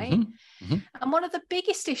 right? And one of the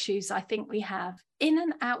biggest issues I think we have in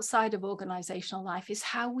and outside of organizational life is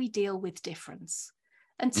how we deal with difference.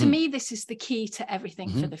 And to me, this is the key to everything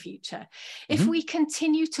for the future. If we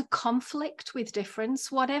continue to conflict with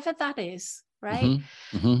difference, whatever that is, right?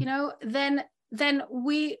 You know, then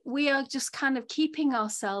we are just kind of keeping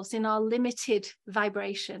ourselves in our limited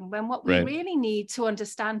vibration, when what we really need to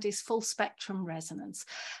understand is full spectrum resonance.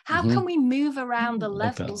 How can we move around the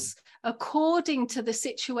levels according to the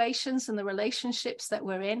situations and the relationships that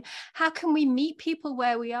we're in? How can we meet people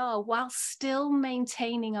where we are while still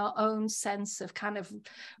maintaining our own sense of kind of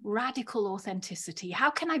radical authenticity? How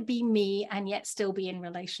can I be me and yet still be in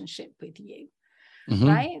relationship with you?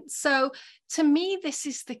 Right? So to me, this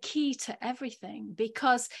is the key to everything,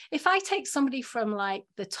 because if I take somebody from like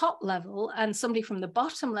the top level and somebody from the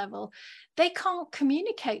bottom level, they can't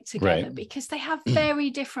communicate together because they have very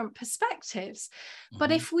different perspectives.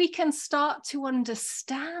 But if we can start to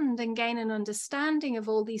understand and gain an understanding of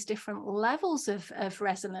all these different levels of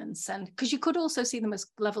resonance, and because you could also see them as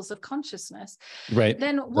levels of consciousness,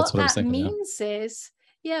 then what that means is,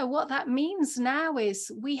 what that means now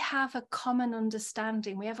is we have a common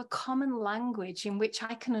understanding. We have a common language in which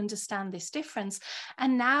I can understand this difference.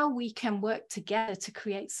 And now we can work together to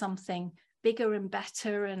create something bigger and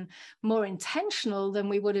better and more intentional than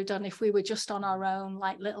we would have done if we were just on our own,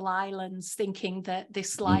 like little islands, thinking that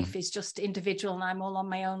this life is just individual and I'm all on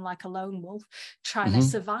my own like a lone wolf trying to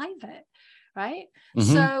survive it. Right.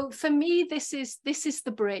 So for me, this is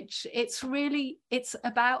the bridge. It's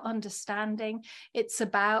about understanding. It's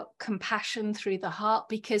about compassion through the heart,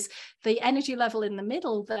 because the energy level in the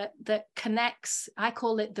middle that connects, I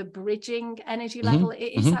call it the bridging energy level.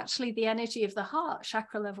 It is actually the energy of the heart,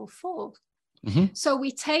 chakra level 4. So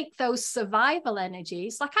we take those survival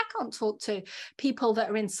energies. Like, I can't talk to people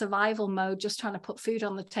that are in survival mode, just trying to put food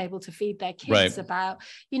on the table to feed their kids about,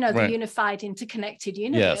 you know, the unified, interconnected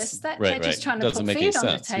universe. They're just trying to put food on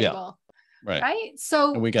the table. Right.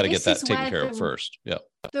 So and we got to get that taken care of first.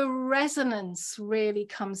 The resonance really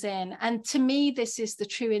comes in. And to me, this is the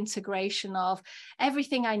true integration of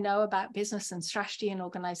everything I know about business and strategy and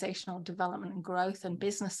organizational development and growth and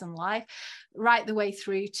business and life, right the way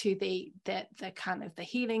through to the kind of the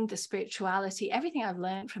healing, the spirituality, everything I've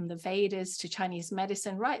learned from the Vedas to Chinese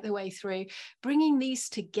medicine, right the way through, bringing these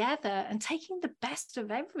together and taking the best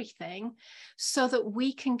of everything so that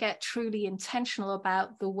we can get truly intentional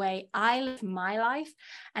about the way I live my life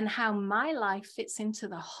and how my life fits into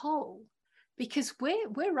the whole. Because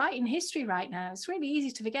we're writing history right now. It's really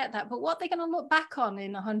easy to forget that, but what they're going to look back on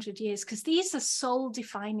in 100 years, because these are soul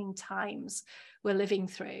defining times we're living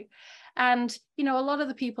through. And, you know, a lot of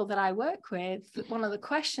the people that I work with, one of the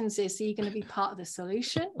questions is, are you going to be part of the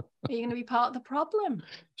solution? Are you going to be part of the problem?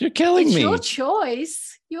 You're killing me. Your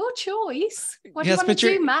choice. What do you want to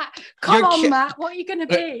do, Matt? Come on, Matt. What are you going to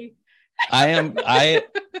be? I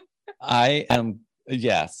am.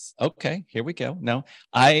 Yes. Okay. Here we go. No,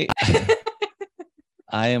 I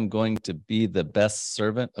am going to be the best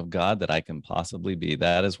servant of God that I can possibly be.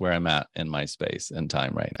 That is where I'm at in my space and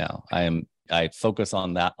time right now. I focus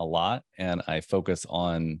on that a lot, and I focus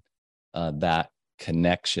on that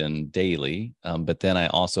connection daily. But then I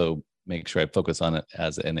also make sure I focus on it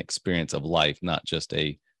as an experience of life, not just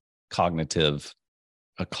a cognitive,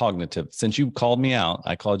 since you called me out,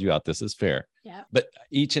 I called you out. This is fair. Yeah. But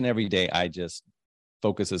each and every day, I just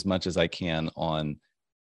focus as much as I can on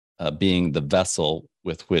being the vessel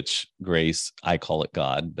with which grace, I call it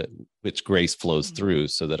God, but which grace flows through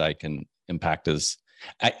so that I can impact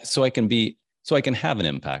so I can have an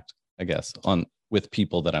impact, I guess, with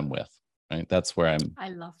people that I'm with, right? That's where I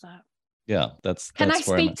love that. Yeah, that's Can I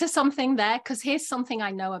where speak to something there? Because here's something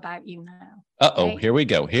I know about you now. Uh-oh, right? Here we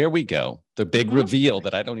go. The big reveal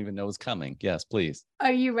that I don't even know is coming. Yes, please.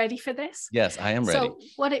 Are you ready for this? Yes, I am ready. So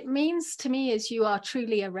what it means to me is you are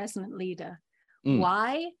truly a resonant leader.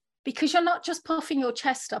 Why? Because you're not just puffing your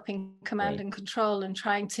chest up in command and control and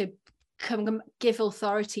trying to give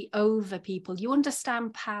authority over people. You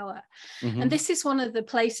understand power. And this is one of the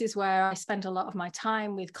places where I spend a lot of my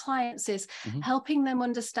time with clients, is helping them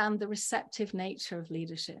understand the receptive nature of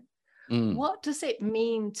leadership. What does it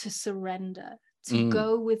mean to surrender, to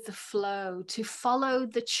go with the flow, to follow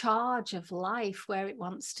the charge of life where it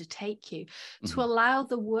wants to take you, to allow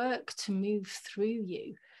the work to move through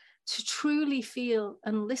you, to truly feel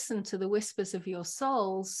and listen to the whispers of your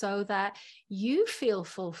soul so that you feel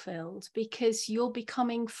fulfilled because you're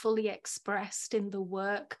becoming fully expressed in the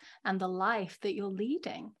work and the life that you're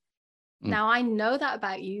leading. Now, I know that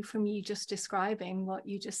about you from you just describing what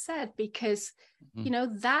you just said, because, you know,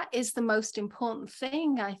 that is the most important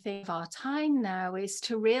thing, I think, of our time now, is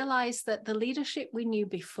to realize that the leadership we knew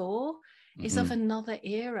before is of another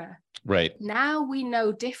era. Right. Now we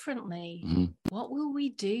know differently. What will we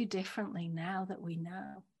do differently now that we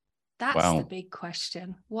know? That's the big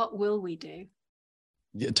question. What will we do?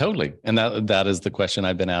 Yeah, totally. And that is the question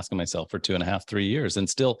I've been asking myself for 2.5, 3 years, and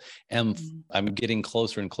still I'm getting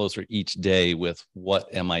closer and closer each day with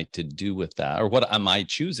what am I to do with that, or what am I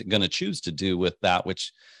going to choose to do with that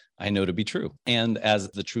which I know to be true. And as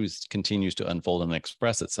the truth continues to unfold and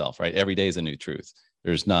express itself, right? Every day is a new truth.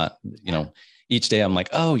 There's not, you know, each day I'm like,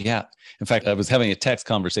 oh yeah. In fact, I was having a text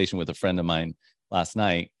conversation with a friend of mine last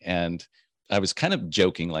night, and I was kind of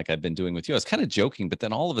joking, like I've been doing with you. I was kind of joking, but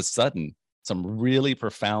then all of a sudden, some really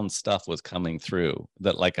profound stuff was coming through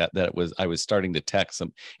that I was starting to text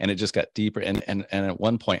them, and it just got deeper. And at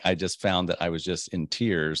one point I just found that I was just in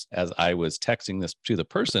tears as I was texting this to the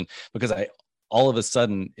person, because all of a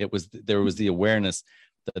sudden there was the awareness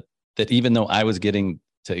that even though I was getting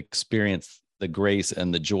to experience the grace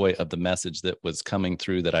and the joy of the message that was coming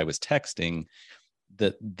through that I was texting,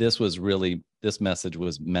 that this message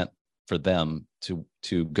was meant for them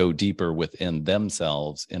to go deeper within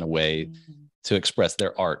themselves in a way to express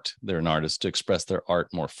their art. They're an artist, to express their art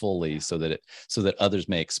more fully so that others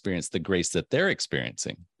may experience the grace that they're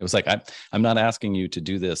experiencing. It was like, I'm not asking you to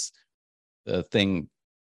do this thing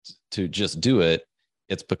to just do it.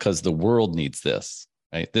 It's because the world needs this,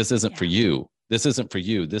 right? This isn't for you. This isn't for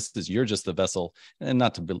you. You're just the vessel. And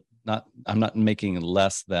I'm not making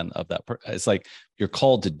less than of that. It's like, you're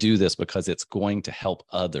called to do this because it's going to help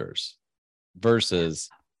others, versus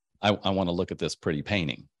I want to look at this pretty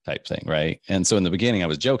painting type thing. Right. And so in the beginning I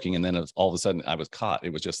was joking, and then all of a sudden I was caught.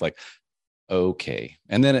 It was just like, okay.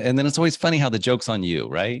 And then it's always funny how the joke's on you,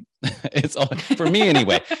 right? It's all, for me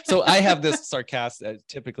anyway. So I have this sarcastic,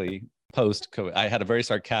 typically post-COVID, I had a very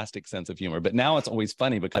sarcastic sense of humor, but now it's always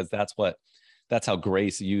funny because that's how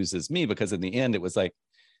grace uses me, because in the end it was like,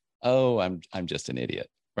 oh, I'm just an idiot.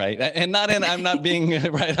 Right. And I'm not being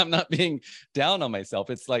right. I'm not being down on myself.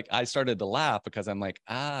 It's like, I started to laugh because I'm like,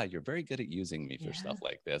 you're very good at using me for stuff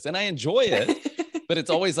like this. And I enjoy it, but it's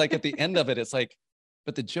always like at the end of it, it's like,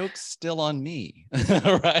 but the joke's still on me.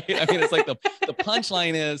 Right. I mean, it's like the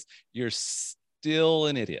punchline is, you're still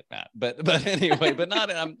an idiot, Matt. But anyway, but not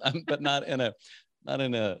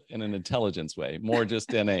in an intelligence way, more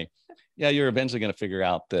just in a, you're eventually going to figure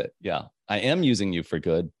out that, I am using you for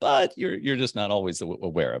good, but you're just not always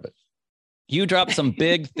aware of it. You dropped some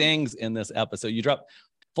big things in this episode. You dropped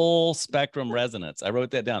full spectrum resonance. I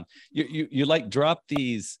wrote that down. You like drop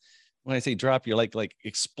these. When I say drop, you're like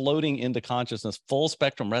exploding into consciousness, full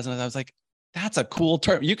spectrum resonance. I was like, that's a cool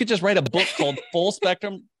term. You could just write a book called Full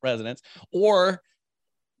Spectrum Resonance, or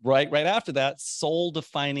right after that, soul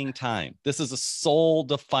defining time. This is a soul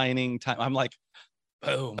defining time. I'm like,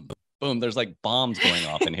 boom. Boom, there's like bombs going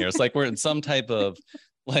off in here. It's like we're in some type of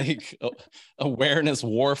like awareness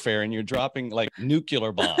warfare, and you're dropping like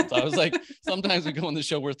nuclear bombs. I was like, sometimes we go on the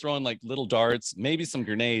show, we're throwing like little darts, maybe some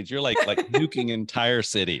grenades. You're like nuking entire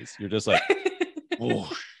cities. You're just like,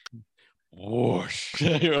 whoosh, whoosh.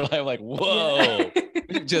 You're like, whoa,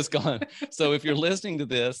 you've just gone. So if you're listening to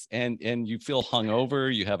this and you feel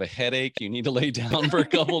hungover, you have a headache, you need to lay down for a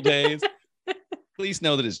couple days, please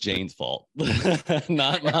know that it's Jane's fault,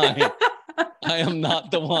 not mine. I am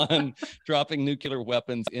not the one dropping nuclear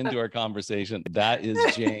weapons into our conversation. That is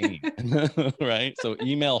Jane, right? So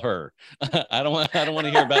email her. I don't want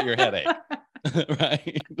to hear about your headache,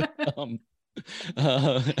 right? Um,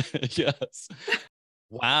 yes.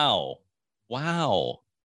 Wow.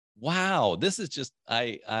 This is just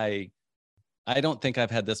I don't think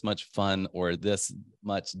I've had this much fun or this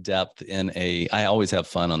much depth in I always have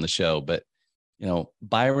fun on the show, but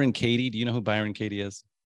Byron Katie, do you know who Byron Katie is?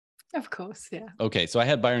 Of course, yeah. Okay, so I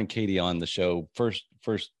had Byron Katie on the show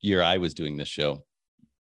first year I was doing this show,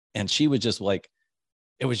 and she was just like,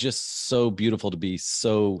 it was just so beautiful to be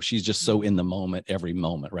she's just so in the moment every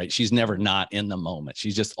moment, right? She's never not in the moment.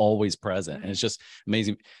 She's just always present, right. And it's just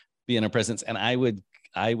amazing being in her presence. And I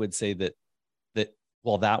would say that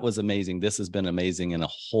while that was amazing, this has been amazing in a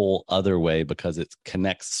whole other way, because it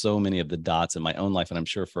connects so many of the dots in my own life, and I'm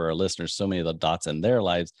sure for our listeners, so many of the dots in their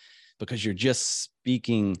lives, because you're just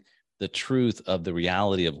speaking the truth of the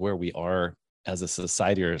reality of where we are as a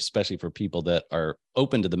society, or especially for people that are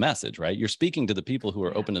open to the message, right? You're speaking to the people who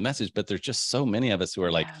are open to the message, but there's just so many of us who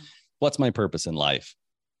are like, what's my purpose in life?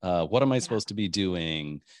 What am I supposed to be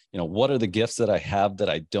doing? What are the gifts that I have that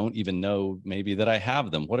I don't even know maybe that I have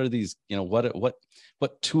them? What are these,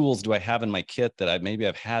 what tools do I have in my kit that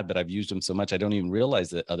I've had, but I've used them so much I don't even realize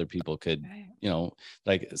that other people could,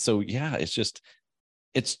 so yeah, it's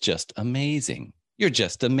just amazing. You're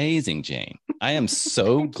just amazing, Jane. I am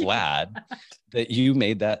so glad that you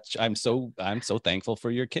made that. I'm so thankful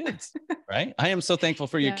for your kids, right? I am so thankful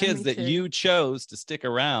for your kids that you chose to stick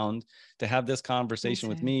around to have this conversation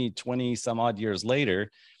with me 20 some odd years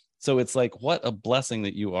later. So it's like, what a blessing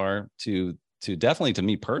that you are to definitely to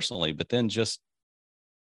me personally, but then just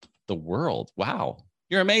the world. Wow.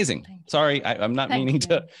 You're amazing. Sorry. I'm not meaning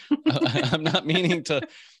to, I'm not meaning to,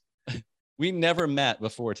 we never met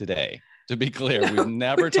before today. To be clear, we've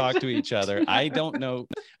never talked to each other. I don't know.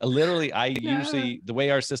 Literally, usually, the way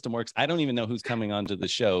our system works, I don't even know who's coming onto the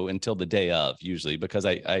show until the day of, usually, because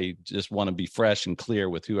I just want to be fresh and clear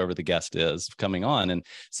with whoever the guest is coming on. And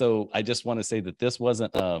so I just want to say that this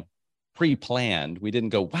wasn't pre-planned. We didn't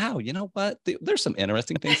go, wow, you know what? There's some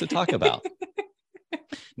interesting things to talk about.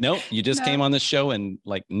 Nope, you just came on the show and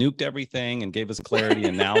like nuked everything and gave us clarity.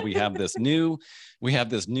 And now we have these new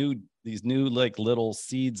like little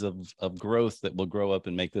seeds of growth that will grow up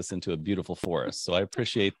and make this into a beautiful forest. So I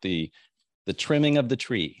appreciate the trimming of the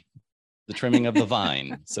tree, the trimming of the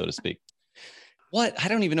vine, so to speak. I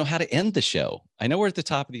don't even know how to end the show. I know we're at the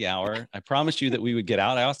top of the hour. I promised you that we would get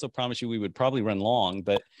out. I also promised you we would probably run long,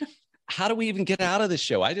 but how do we even get out of this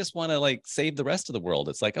show? I just want to like save the rest of the world.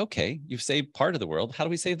 It's like, okay, you've saved part of the world. How do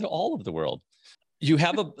we save all of the world? You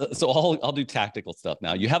have I'll do tactical stuff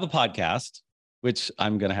now. You have a podcast, which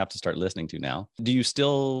I'm going to have to start listening to now. Do you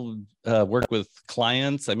still work with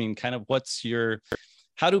clients? I mean, kind of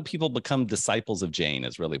how do people become disciples of Jane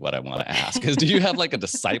is really what I want to ask. Because do you have like a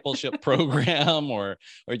discipleship program, or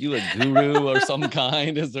are you a guru or some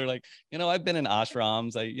kind? Is there like, I've been in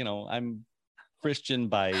ashrams. I'm Christian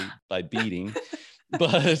by beating,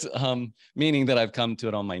 but meaning that I've come to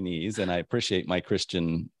it on my knees, and I appreciate my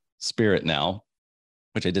Christian spirit now,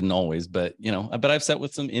 which I didn't always, but I've sat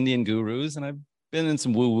with some Indian gurus, and I've been in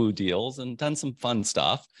some woo-woo deals and done some fun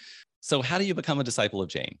stuff. So how do you become a disciple of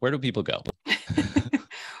Jane? Where do people go?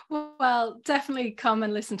 Well, definitely come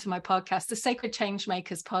and listen to my podcast. The Sacred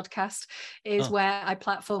Changemakers podcast is where I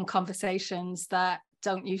platform conversations that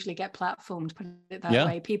don't usually get platformed, put it that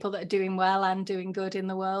way. People that are doing well and doing good in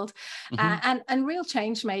the world, and real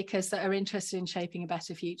change makers that are interested in shaping a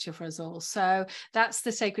better future for us all. So that's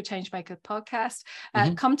the Sacred Changemaker podcast.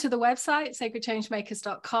 Come to the website,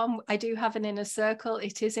 sacredchangemakers.com. I do have an inner circle.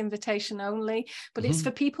 It is invitation only, but it's for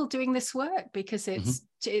people doing this work, because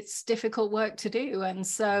it's difficult work to do. And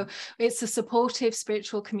so it's a supportive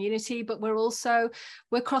spiritual community, but we're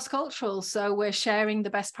cross-cultural. So we're sharing the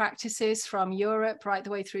best practices from Europe right the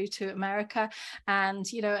way through to America, and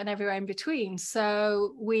and everywhere in between.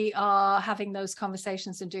 So we are having those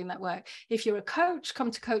conversations and doing that work. If you're a coach, come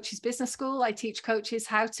to Coaches Business School. I teach coaches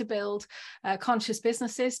how to build conscious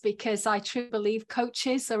businesses, because I truly believe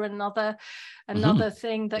coaches are another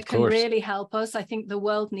thing that can really help us. I think the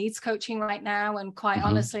world needs coaching right now, and quite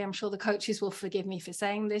honestly, I'm sure the coaches will forgive me for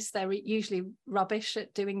saying this, they're usually rubbish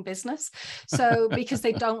at doing business, so because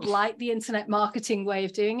they don't like the internet marketing way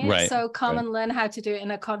of doing it. So come and learn how to do it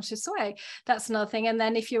in a conscious way. That's another thing. And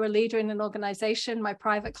then if you're a leader in an organization, my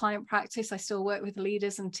private client practice, I still work with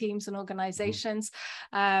leaders and teams and organizations,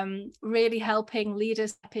 really helping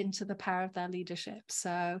leaders step into the power of their leadership,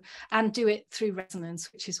 and do it through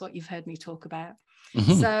resonance, which is what you've heard me talk about.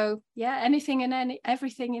 So yeah, anything and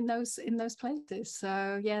everything in those places. So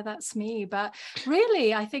So yeah, that's me. But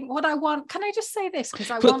really, I think what I want, can I just say this?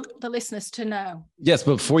 Because I want the listeners to know. Yes,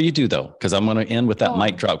 but before you do though, because I'm going to end with that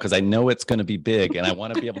mic drop, because I know it's going to be big and I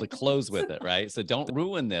want to be able to close with it, right? So don't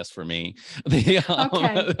ruin this for me. Okay.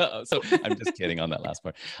 So I'm just kidding on that last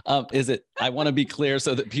part. I want to be clear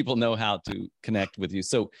so that people know how to connect with you.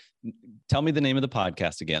 So tell me the name of the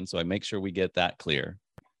podcast again, so I make sure we get that clear.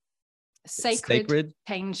 Sacred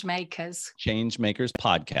Changemakers. Changemakers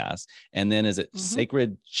podcast. And then is it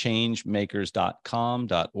sacredchangemakers.com,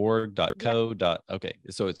 .org, .co, okay.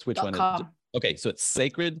 So it's which one? Okay. So it's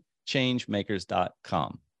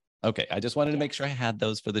sacredchangemakers.com. Okay. I just wanted to make sure I had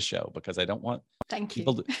those for the show, because I don't want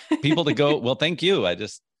people to go, well, thank you. I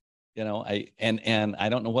just, and I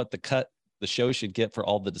don't know what the show should get for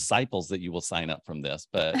all the disciples that you will sign up from this,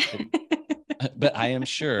 but but I am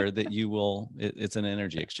sure that you will. It's an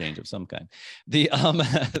energy exchange of some kind.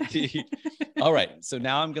 All right. So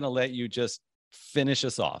now I'm going to let you just finish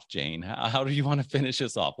us off, Jane. How do you want to finish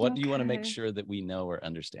us off? What do you want to make sure that we know or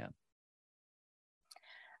understand?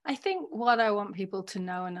 I think what I want people to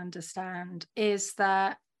know and understand is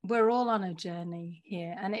that we're all on a journey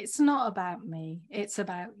here, and it's not about me. It's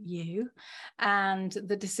about you and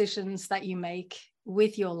the decisions that you make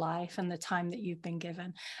with your life and the time that you've been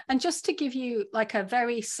given. And just to give you like a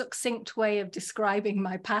very succinct way of describing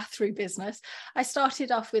my path through business, I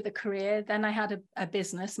started off with a career, then I had a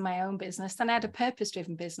business, my own business, then I had a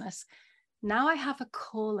purpose-driven business. Now I have a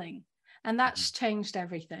calling, and that's changed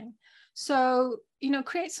everything. So,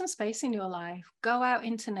 create some space in your life, go out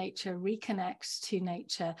into nature, reconnect to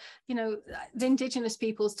nature. The indigenous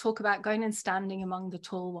peoples talk about going and standing among the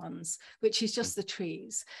tall ones, which is just the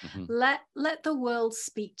trees. Let the world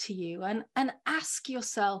speak to you and ask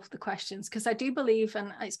yourself the questions, because I do believe,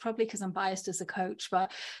 and it's probably because I'm biased as a coach,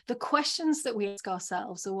 but the questions that we ask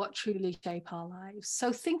ourselves are what truly shape our lives.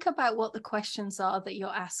 So think about what the questions are that you're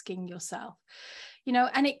asking yourself.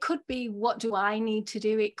 And it could be, what do I need to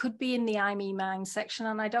do? It could be in the I, me, mine section.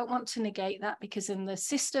 And I don't want to negate that, because in the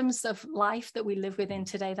systems of life that we live within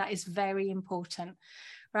today, that is very important,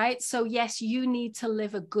 right? So yes, you need to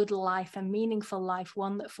live a good life, a meaningful life,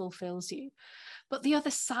 one that fulfills you. But the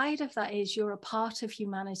other side of that is you're a part of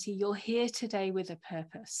humanity. You're here today with a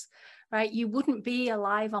purpose, right? You wouldn't be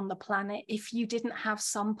alive on the planet if you didn't have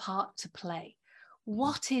some part to play.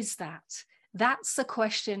 What is that? That's the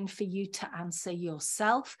question for you to answer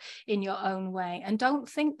yourself in your own way. And don't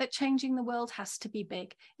think that changing the world has to be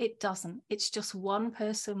big. It doesn't. It's just one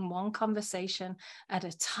person, one conversation at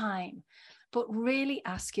a time. But really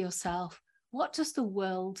ask yourself, what does the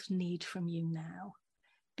world need from you now?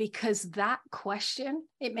 Because that question,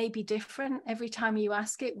 it may be different every time you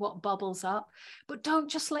ask it, what bubbles up, but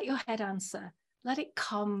don't just let your head answer. Let it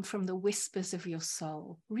come from the whispers of your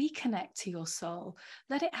soul. Reconnect to your soul.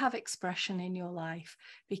 Let it have expression in your life,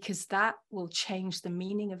 because that will change the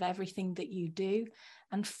meaning of everything that you do.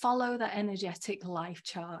 And follow that energetic life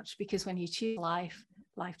charge, because when you choose life,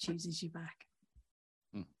 life chooses you back.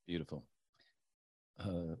 Beautiful.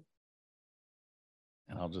 And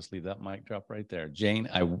I'll just leave that mic drop right there. Jane,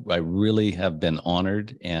 I really have been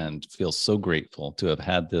honored and feel so grateful to have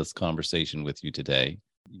had this conversation with you today.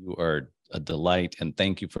 You are a delight, and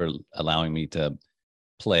thank you for allowing me to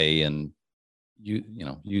play and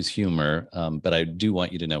use humor. But I do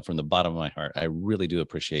want you to know from the bottom of my heart, I really do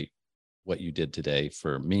appreciate what you did today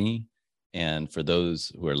for me and for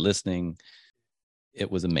those who are listening. It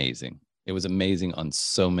was amazing. It was amazing on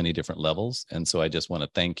so many different levels. And so I just want to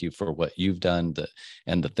thank you for what you've done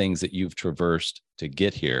and the things that you've traversed to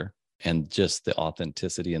get here, and just the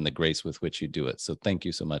authenticity and the grace with which you do it. So thank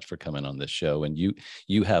you so much for coming on this show. And you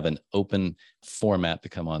have an open format to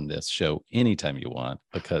come on this show anytime you want,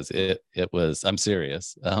 because it was, I'm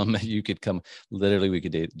serious. You could come, literally we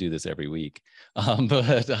could do this every week.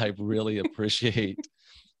 But I really appreciate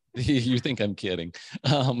you think I'm kidding.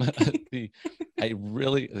 I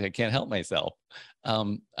can't help myself.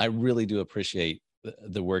 I really do appreciate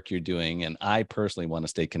the work you're doing, and I personally want to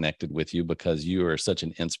stay connected with you because you are such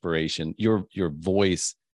an inspiration. Your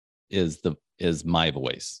voice is my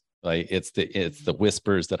voice. Like it's the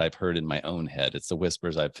whispers that I've heard in my own head. It's the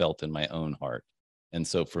whispers I've felt in my own heart. And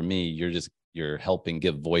so for me, you're helping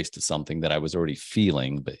give voice to something that I was already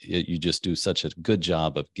feeling, but you just do such a good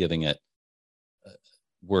job of giving it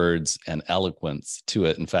words and eloquence to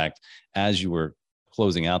it. In fact, as you were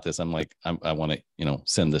closing out this, I'm like, I want to,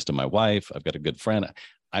 send this to my wife. I've got a good friend.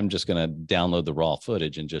 I'm just going to download the raw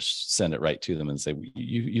footage and just send it right to them and say,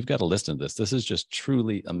 you've got to listen to this. This is just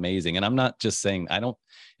truly amazing. And I'm not just saying,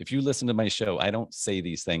 if you listen to my show, I don't say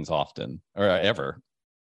these things often or ever,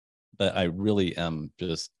 but I really am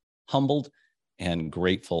just humbled and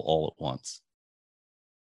grateful all at once.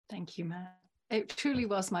 Thank you, Matt. It truly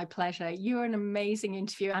was my pleasure. You're an amazing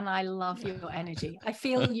interview, and I love your energy. I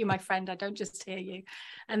feel you, my friend. I don't just hear you.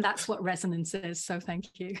 And that's what resonance is. So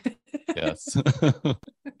thank you. Yes.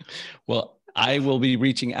 Well, I will be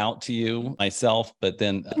reaching out to you myself, but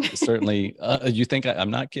then certainly you think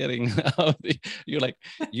I'm not kidding. You're like,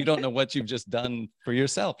 you don't know what you've just done for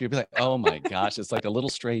yourself. You'll be like, oh my gosh, it's like a little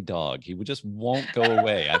stray dog. He just won't go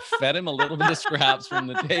away. I fed him a little bit of scraps from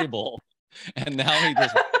the table, and now he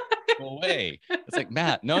just away. It's like,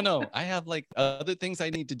 Matt, no, I have like other things I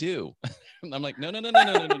need to do. And I'm like, no.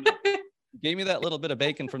 Gave me that little bit of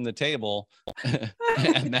bacon from the table,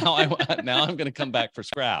 and now I'm going to come back for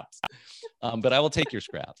scraps. But I will take your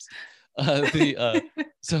scraps. So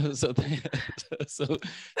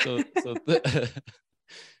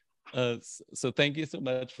thank you so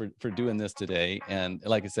much for doing this today. And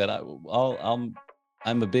like I said, I'm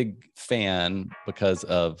a big fan because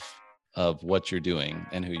of what you're doing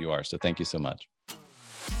and who you are. So thank you so much.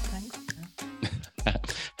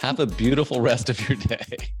 Thanks. Have a beautiful rest of your day.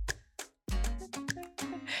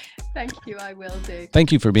 Thank you. I will do.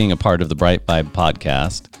 Thank you for being a part of the Bright Vibe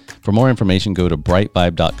podcast. For more information, go to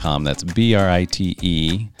brightvibe.com. That's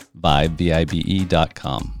BRITE vibe,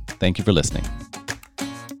 VIBE.com. Thank you for listening.